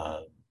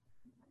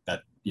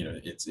 That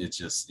it's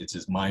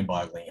just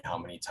mind-boggling how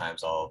many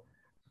times I'll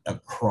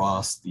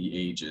across the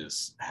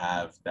ages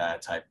have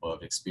that type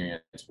of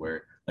experience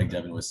where, like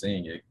Devin was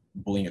saying,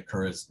 bullying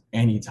occurs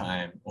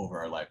anytime over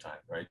our lifetime,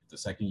 right? The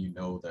second you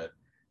know that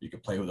you can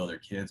play with other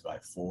kids by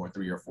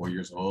 3 or 4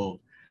 years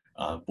old,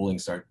 bullying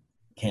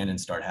can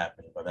start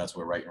happening. But that's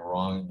where right and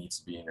wrong needs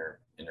to be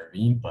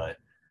intervened. But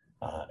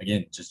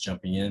again, just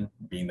jumping in,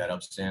 being that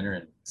upstander,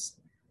 and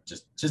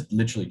just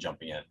literally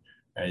jumping in,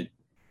 right?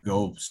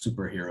 Go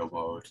superhero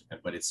mode,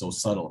 but it's so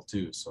subtle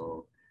too.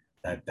 So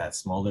that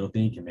small little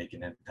thing can make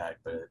an impact.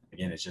 But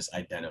again, it's just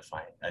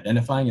identifying and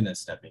then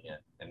stepping in.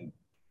 And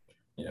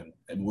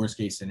in worst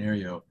case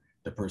scenario,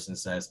 the person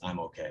says, I'm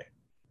okay.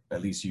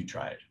 At least you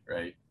tried,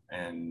 right?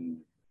 And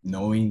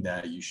knowing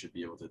that you should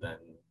be able to then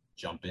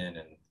jump in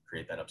and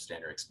create that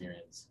upstander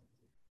experience.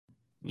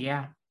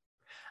 Yeah.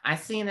 I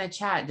see in the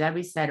chat,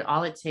 Debbie said,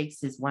 all it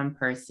takes is one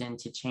person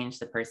to change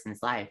the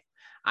person's life.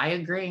 I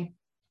agree.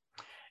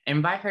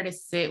 Invite her to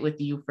sit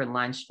with you for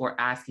lunch or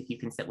ask if you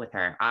can sit with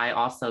her. I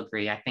also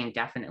agree. I think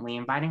definitely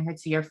inviting her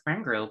to your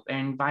friend group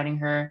and inviting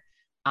her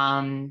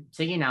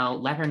to,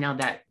 let her know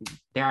that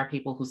there are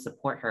people who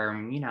support her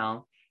and,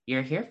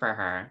 you're here for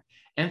her.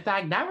 In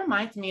fact, that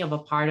reminds me of a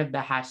part of the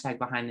hashtag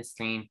behind the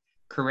screen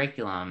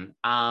curriculum,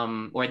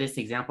 or this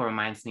example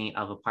reminds me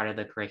of a part of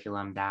the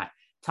curriculum that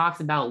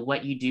talks about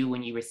what you do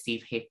when you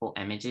receive hateful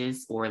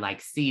images or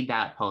like see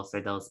that post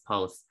or those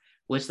posts,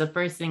 which the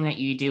first thing that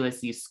you do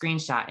is you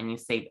screenshot and you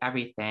save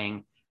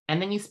everything,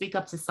 and then you speak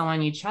up to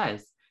someone you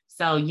trust.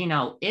 So,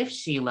 if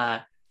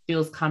Sheila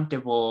feels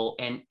comfortable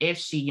and if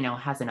she,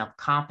 has enough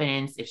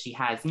confidence, if she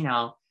has,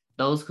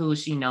 those who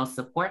she knows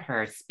support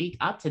her, speak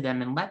up to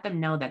them and let them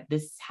know that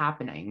this is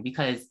happening,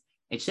 because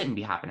it shouldn't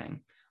be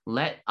happening.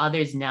 Let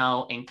others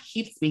know and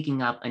keep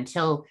speaking up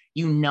until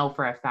you know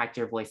for a fact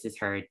your voice is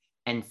heard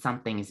and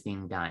something is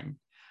being done.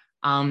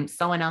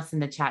 Someone else in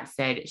the chat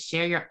said,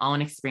 share your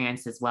own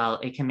experience as well.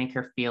 It can make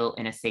her feel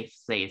in a safe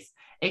place.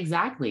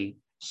 Exactly.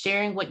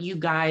 Sharing what you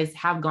guys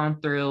have gone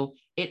through,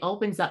 it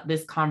opens up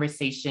this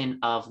conversation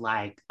of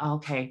like,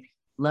 okay,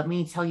 let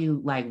me tell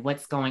you like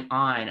what's going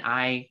on.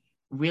 I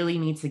really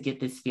need to get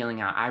this feeling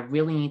out. I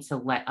really need to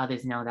let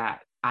others know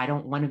that I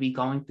don't want to be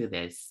going through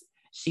this.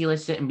 Sheila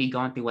shouldn't be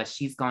going through what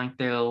she's going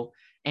through.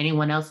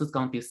 Anyone else who's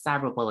going through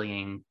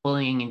cyberbullying,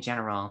 bullying in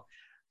general,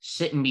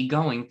 shouldn't be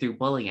going through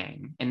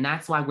bullying. And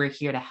that's why we're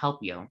here to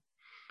help you.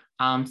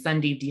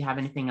 Sandeep, do you have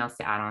anything else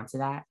to add on to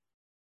that?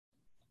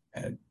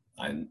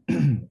 And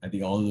I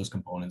think all of those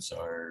components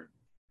are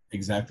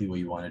exactly what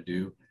you want to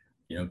do,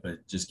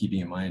 but just keeping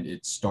in mind,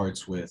 it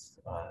starts with,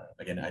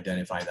 again,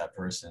 identifying that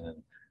person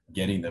and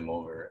getting them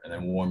over, and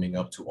then warming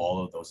up to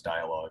all of those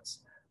dialogues,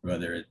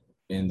 whether it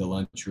in the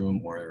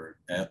lunchroom or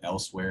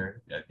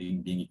elsewhere. I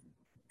think being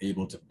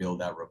able to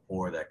build that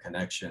rapport, that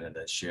connection, and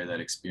then share that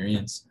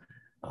experience,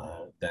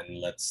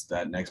 then lets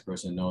that next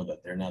person know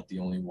that they're not the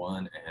only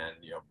one, and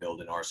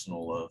build an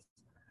arsenal of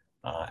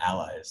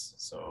allies.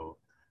 So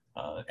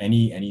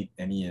any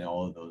and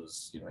all of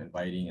those,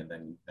 inviting, and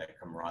then that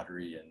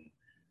camaraderie and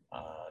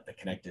the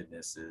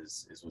connectedness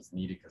is what's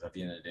needed, because at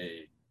the end of the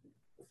day,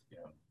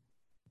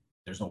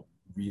 there's no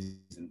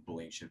reason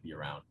bullying should be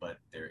around, but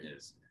there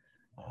is.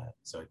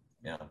 So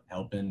yeah,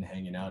 helping,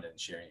 hanging out, and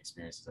sharing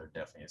experiences are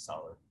definitely a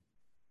solid.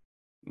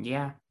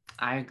 Yeah,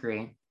 I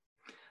agree.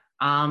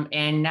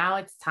 And now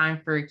it's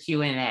time for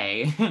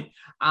Q&A.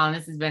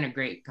 This has been a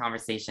great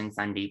conversation,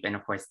 Sandeep, and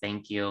of course,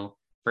 thank you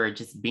for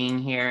just being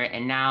here.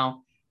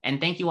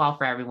 And thank you all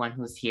for everyone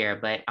who's here.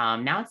 But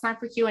now it's time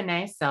for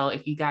Q&A. So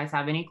if you guys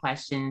have any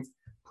questions,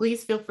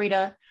 please feel free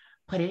to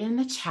put it in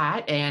the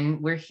chat,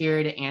 and we're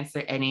here to answer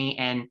any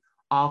and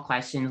all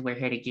questions. We're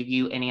here to give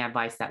you any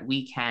advice that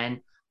we can,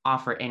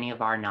 offer any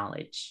of our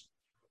knowledge.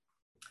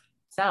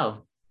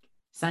 So,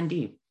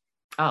 Sandeep,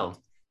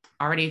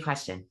 already a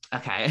question.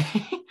 Okay.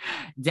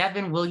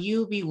 Devin, will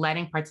you be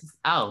letting participants?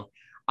 Oh,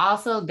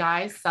 also,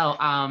 guys, so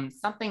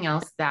something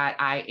else that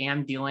I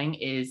am doing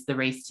is the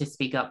Race to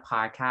Speak Up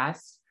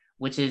podcast,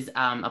 which is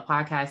a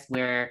podcast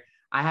where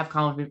I have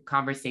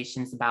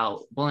conversations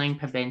about bullying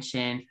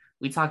prevention.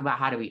 We talk about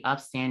how to be up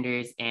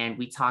standards, and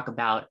we talk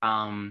about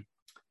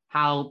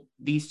how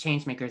these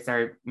change makers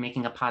are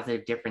making a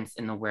positive difference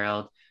in the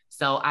world.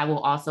 So I will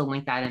also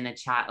link that in the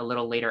chat a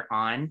little later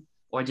on,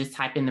 or just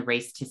type in the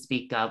Race to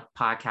Speak Up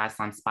podcast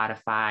on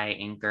Spotify,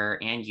 Anchor,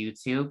 and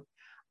YouTube,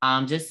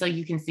 just so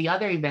you can see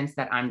other events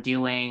that I'm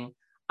doing,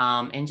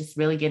 and just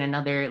really get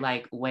another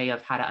way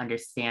of how to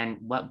understand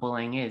what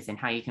bullying is and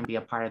how you can be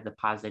a part of the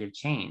positive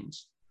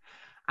change.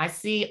 I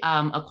see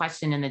a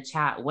question in the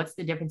chat. What's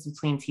the difference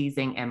between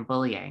teasing and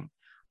bullying?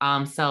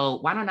 So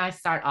why don't I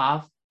start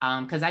off?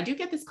 Because I do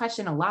get this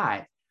question a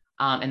lot,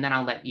 and then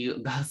I'll let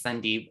you go,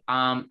 Sandeep.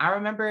 I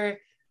remember,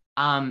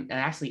 and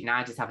actually now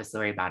I just have a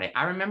story about it.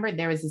 I remember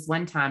there was this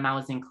one time I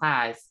was in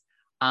class.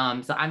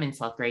 So I'm in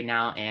 12th grade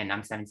now, and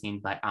I'm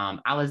 17, but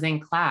I was in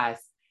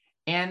class,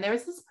 and there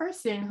was this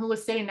person who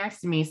was sitting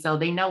next to me. So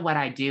they know what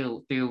I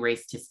do through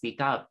Race to Speak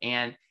Up.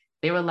 And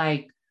they were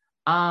like,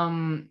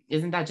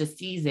 isn't that just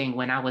teasing,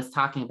 when I was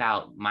talking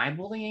about my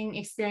bullying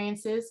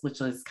experiences, which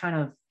was kind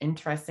of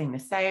interesting to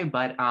say.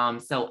 But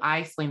so I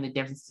explained the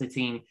difference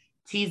between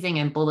teasing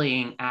and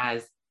bullying,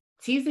 as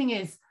teasing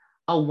is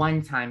a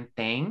one-time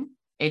thing.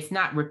 It's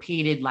not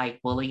repeated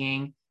like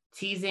bullying.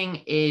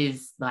 Teasing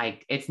is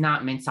it's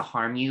not meant to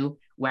harm you,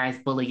 whereas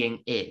bullying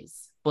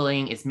is.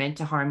 Bullying is meant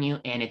to harm you,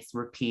 and it's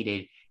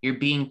repeated. You're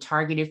being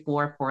targeted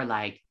for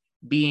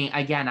being,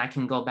 again, I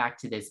can go back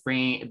to this,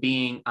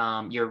 being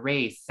your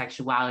race,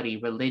 sexuality,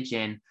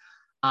 religion,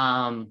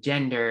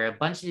 gender, a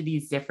bunch of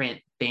these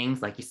different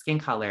things, like your skin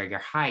color, your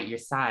height, your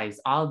size,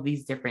 all of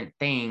these different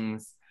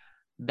things.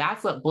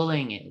 That's what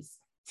bullying is.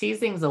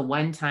 Teasing is a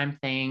one-time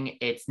thing.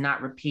 It's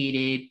not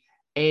repeated.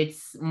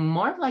 It's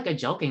more of a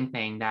joking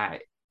thing that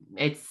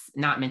it's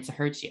not meant to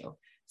hurt you.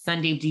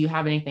 Sandeep, do you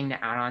have anything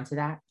to add on to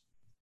that?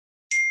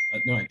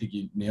 No, I think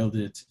you nailed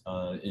it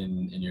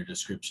in your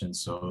description.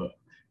 So,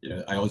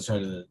 I always try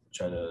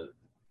to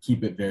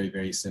keep it very,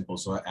 very simple.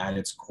 So at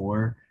its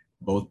core,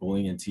 both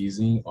bullying and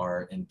teasing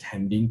are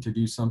intending to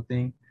do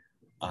something.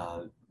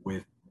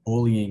 With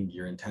bullying,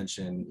 your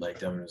intention, like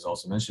Devin was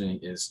also mentioning,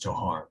 is to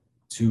harm,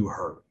 to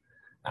hurt.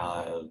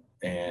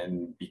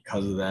 And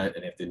because of that,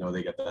 and if they know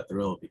they get that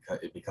thrill, because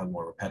it becomes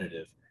more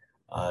repetitive.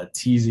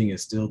 Teasing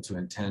is still to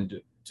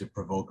intend to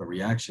provoke a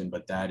reaction,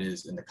 but that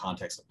is in the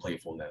context of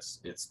playfulness.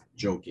 It's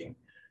joking,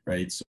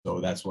 right? So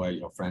that's why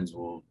friends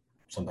will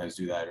sometimes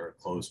do that, or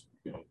close,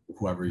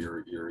 whoever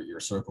your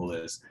circle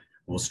is,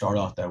 will start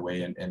off that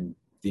way and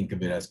think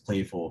of it as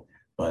playful.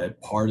 But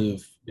part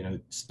of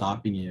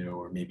stopping it,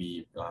 or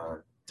maybe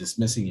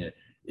dismissing it,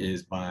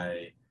 is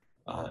by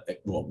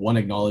one,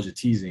 acknowledge the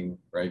teasing,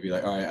 right? Be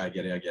like, all right, I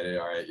get it.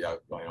 All right, yeah,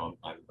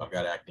 I've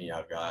got acne,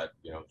 I've got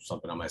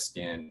something on my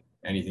skin.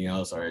 Anything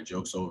else? All right,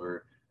 joke's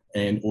over.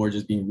 Or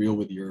just being real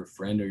with your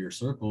friend or your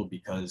circle,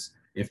 because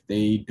if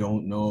they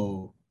don't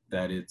know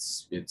that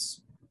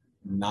it's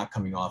not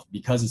coming off,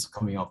 because it's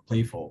coming off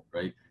playful,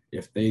 right?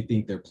 If they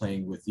think they're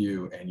playing with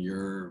you and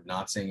you're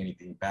not saying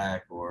anything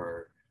back,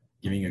 or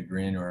giving a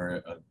grin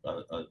or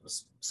a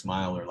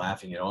smile, or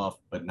laughing it off,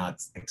 but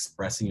not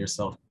expressing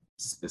yourself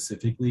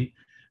specifically,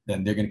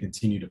 then they're going to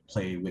continue to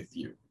play with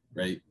you,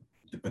 right?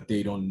 But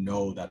they don't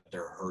know that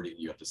they're hurting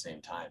you at the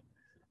same time.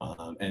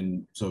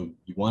 And so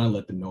you want to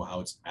let them know how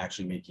it's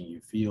actually making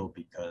you feel,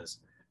 because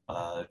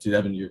to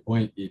Devin, your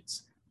point,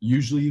 it's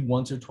usually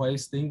once or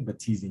twice thing, but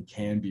teasing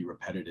can be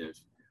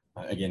repetitive.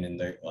 again, in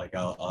the like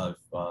I'll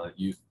have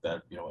youth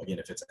that, you know, again,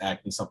 if it's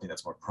acting something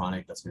that's more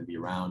chronic, that's going to be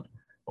around,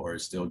 or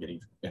still getting,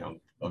 you know,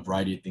 a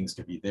variety of things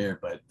could be there,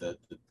 but the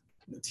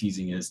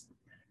teasing is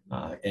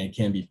and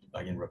can be,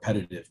 again,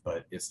 repetitive,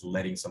 but it's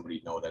letting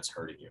somebody know that's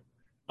hurting you,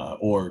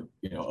 or,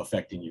 you know,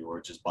 affecting you,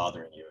 or just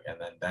bothering you, and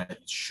then that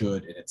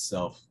should in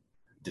itself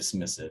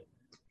dismiss it,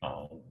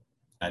 um,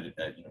 you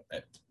know,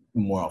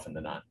 more often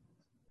than not.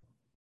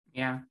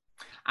 Yeah,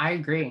 I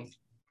agree.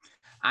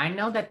 I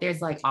know that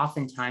there's like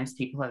oftentimes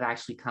people have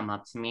actually come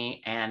up to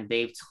me and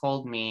they've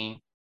told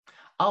me,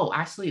 oh,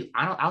 actually,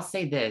 I'll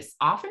say this.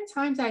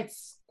 Oftentimes at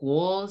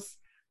schools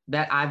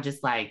that I've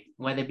just like,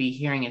 whether it be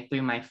hearing it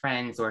through my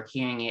friends or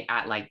hearing it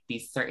at like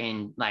these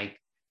certain like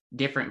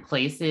different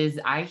places,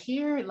 I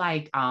hear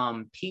like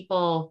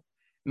people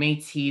may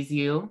tease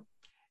you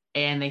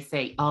and they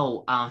say,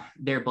 oh,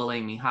 they're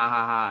bullying me, ha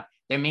ha ha.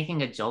 They're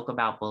making a joke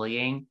about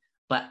bullying,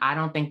 but I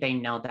don't think they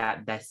know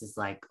that this is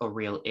like a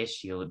real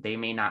issue. They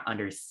may not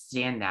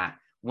understand that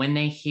when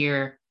they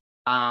hear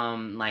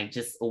like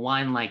just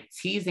one like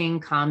teasing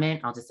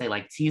comment, I'll just say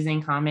like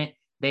teasing comment,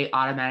 they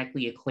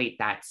automatically equate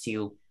that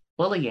to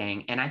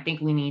bullying. And I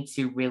think we need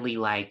to really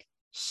like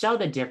show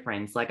the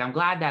difference. Like I'm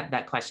glad that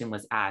that question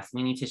was asked.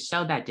 We need to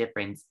show that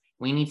difference.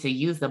 We need to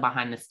use the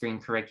behind the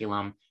screen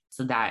curriculum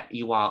so that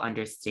you all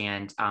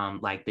understand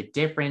like the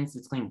difference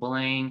between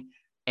bullying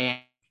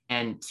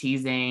and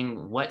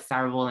teasing, what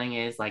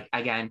cyberbullying is. Like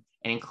again,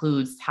 it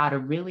includes how to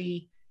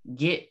really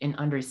get an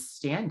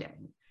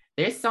understanding.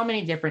 There's so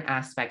many different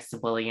aspects to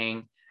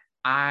bullying.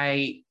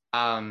 I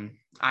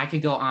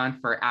could go on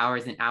for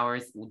hours and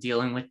hours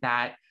dealing with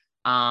that.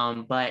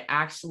 But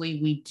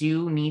actually, we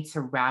do need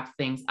to wrap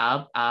things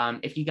up.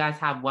 If you guys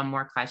have one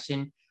more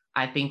question,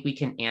 I think we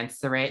can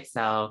answer it.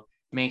 So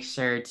make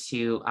sure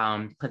to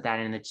put that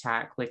in the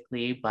chat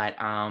quickly. But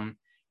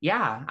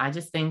yeah, I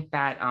just think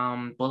that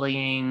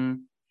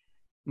bullying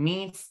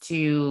needs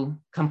to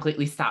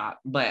completely stop.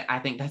 But I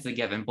think that's a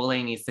given.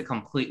 Bullying needs to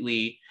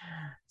completely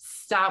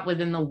stop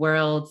within the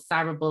world.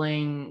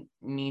 Cyberbullying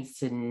needs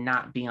to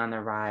not be on the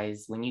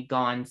rise. When you go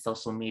on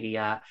social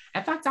media,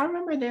 in fact, I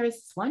remember there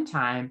was one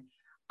time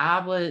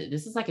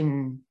this is like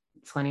in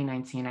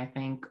 2019, I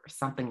think, or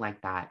something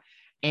like that.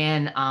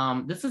 And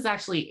this was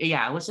actually,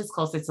 yeah, it was just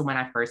closer to when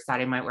I first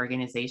started my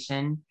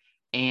organization.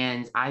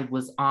 And I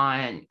was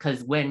on,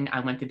 because when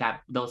I went through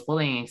those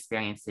bullying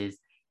experiences,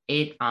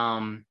 it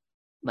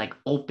like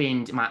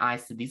opened my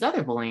eyes to these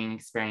other bullying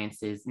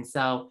experiences. And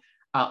so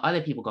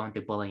other people going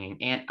through bullying.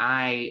 And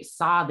I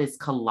saw this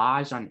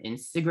collage on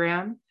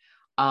Instagram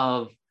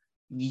of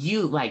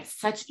you, like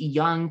such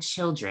young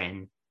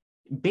children,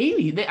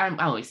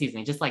 excuse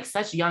me, just like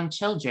such young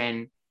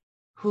children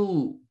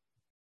who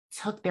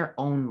took their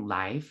own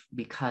life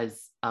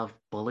because of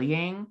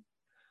bullying.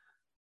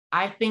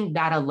 I think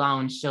that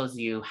alone shows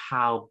you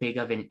how big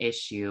of an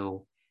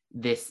issue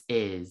this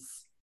is.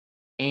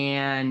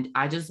 And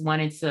I just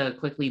wanted to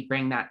quickly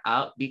bring that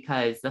up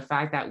because the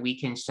fact that we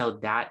can show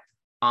that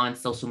on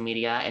social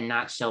media and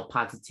not show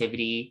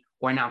positivity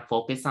or not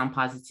focus on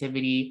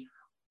positivity,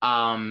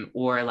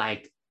 or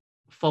like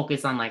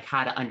focus on like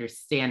how to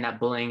understand that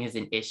bullying is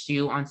an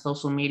issue on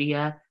social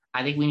media.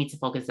 I think we need to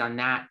focus on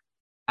that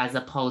as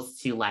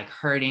opposed to like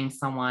hurting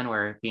someone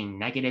or being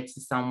negative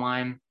to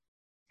someone.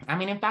 I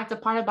mean, in fact, a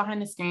part of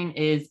behind the screen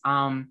is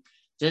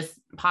just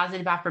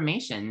positive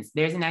affirmations.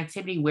 There's an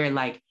activity where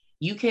like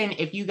you can,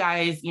 if you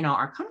guys, you know,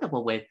 are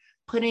comfortable with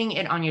putting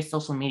it on your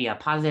social media,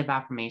 positive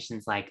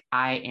affirmations like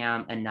I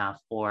am enough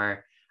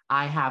or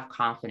I have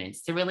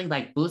confidence to really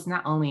like boost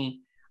not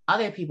only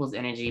other people's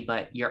energy,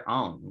 but your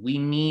own. We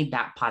need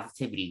that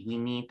positivity. We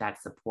need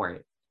that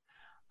support.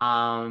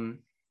 Um,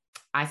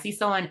 I see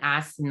someone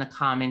asked in the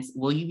comments,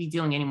 will you be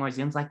doing any more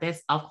Zooms like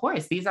this? Of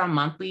course, these are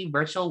monthly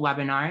virtual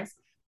webinars.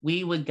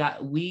 We would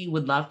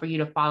love for you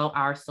to follow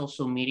our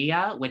social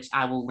media, which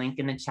I will link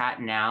in the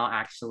chat now,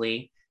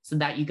 actually, so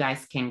that you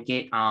guys can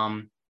get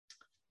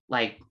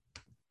like,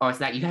 or so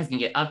that you guys can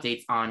get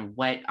updates on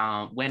what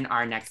when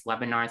our next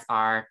webinars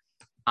are.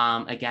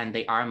 Again,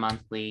 they are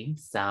monthly.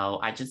 So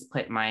I just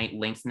put my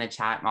links in the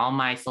chat. All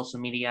my social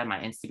media, my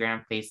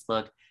Instagram,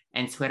 Facebook,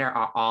 and Twitter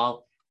are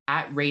all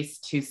at Race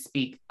to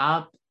Speak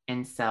Up.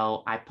 And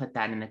so I put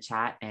that in the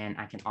chat, and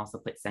I can also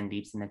put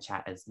Sandeep's in the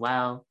chat as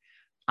well.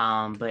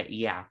 But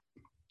yeah.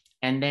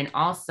 And then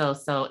also,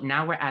 so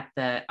now we're at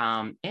the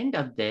end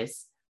of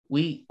this,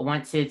 we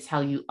want to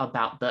tell you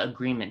about the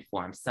agreement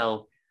form.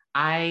 So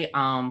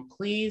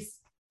please,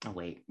 oh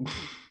wait,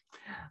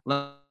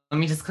 let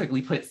me just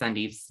quickly put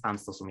Sandeep's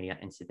social media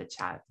into the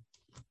chat.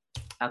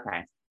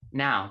 Okay,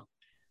 now,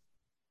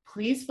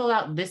 please fill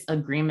out this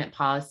agreement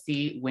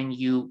policy when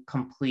you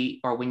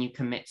complete or when you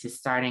commit to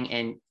starting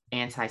an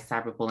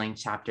anti-cyberbullying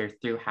chapter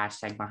through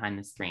hashtag behind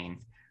the screen.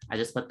 I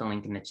just put the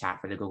link in the chat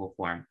for the Google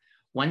form.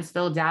 Once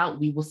filled out,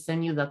 we will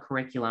send you the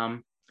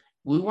curriculum.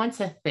 We want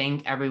to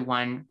thank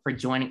everyone for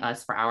joining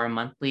us for our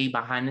monthly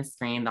Behind the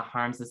Screen, The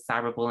Harms of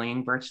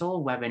Cyberbullying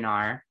virtual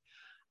webinar.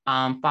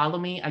 Follow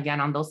me again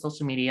on those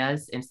social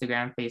medias,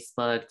 Instagram,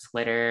 Facebook,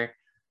 Twitter.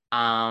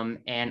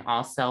 And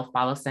also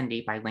follow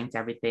Sandeep. I linked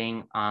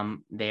everything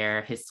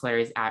there. His Twitter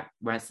is at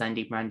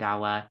Sandeep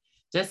Randawa,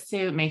 just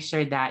to make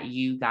sure that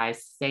you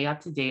guys stay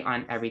up to date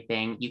on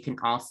everything. You can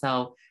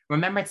also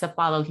remember to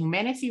follow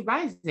Humanity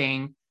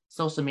Rising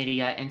social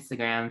media,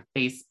 Instagram,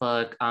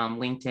 Facebook,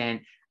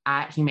 LinkedIn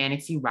at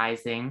Humanity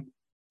Rising,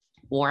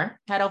 or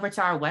head over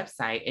to our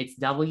website. It's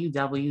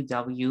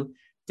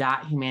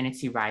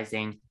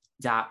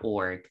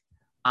www.humanityrising.org.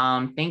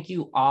 Thank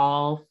you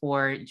all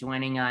for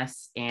joining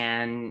us,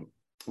 and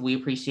we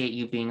appreciate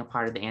you being a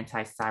part of the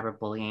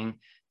Anti-Cyberbullying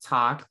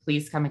Talk.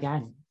 Please come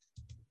again.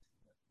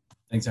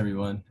 Thanks,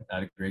 everyone. I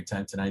had a great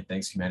time tonight.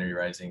 Thanks, Humanity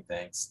Rising.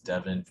 Thanks,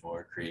 Devin,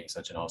 for creating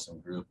such an awesome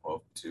group.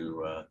 Hope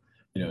to,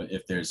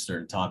 if there's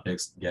certain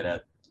topics, get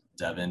at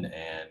Devin,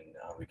 and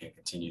we can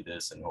continue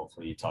this and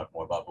hopefully talk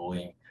more about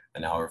bullying.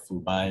 An hour flew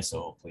by,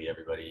 so hopefully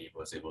everybody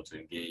was able to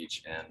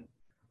engage and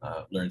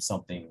learn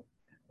something,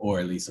 or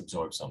at least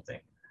absorb something.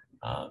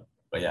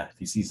 But yeah, if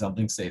you see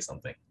something, say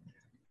something.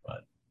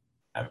 But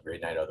have a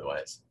great night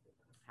otherwise.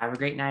 Have a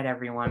great night,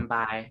 everyone.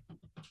 Bye.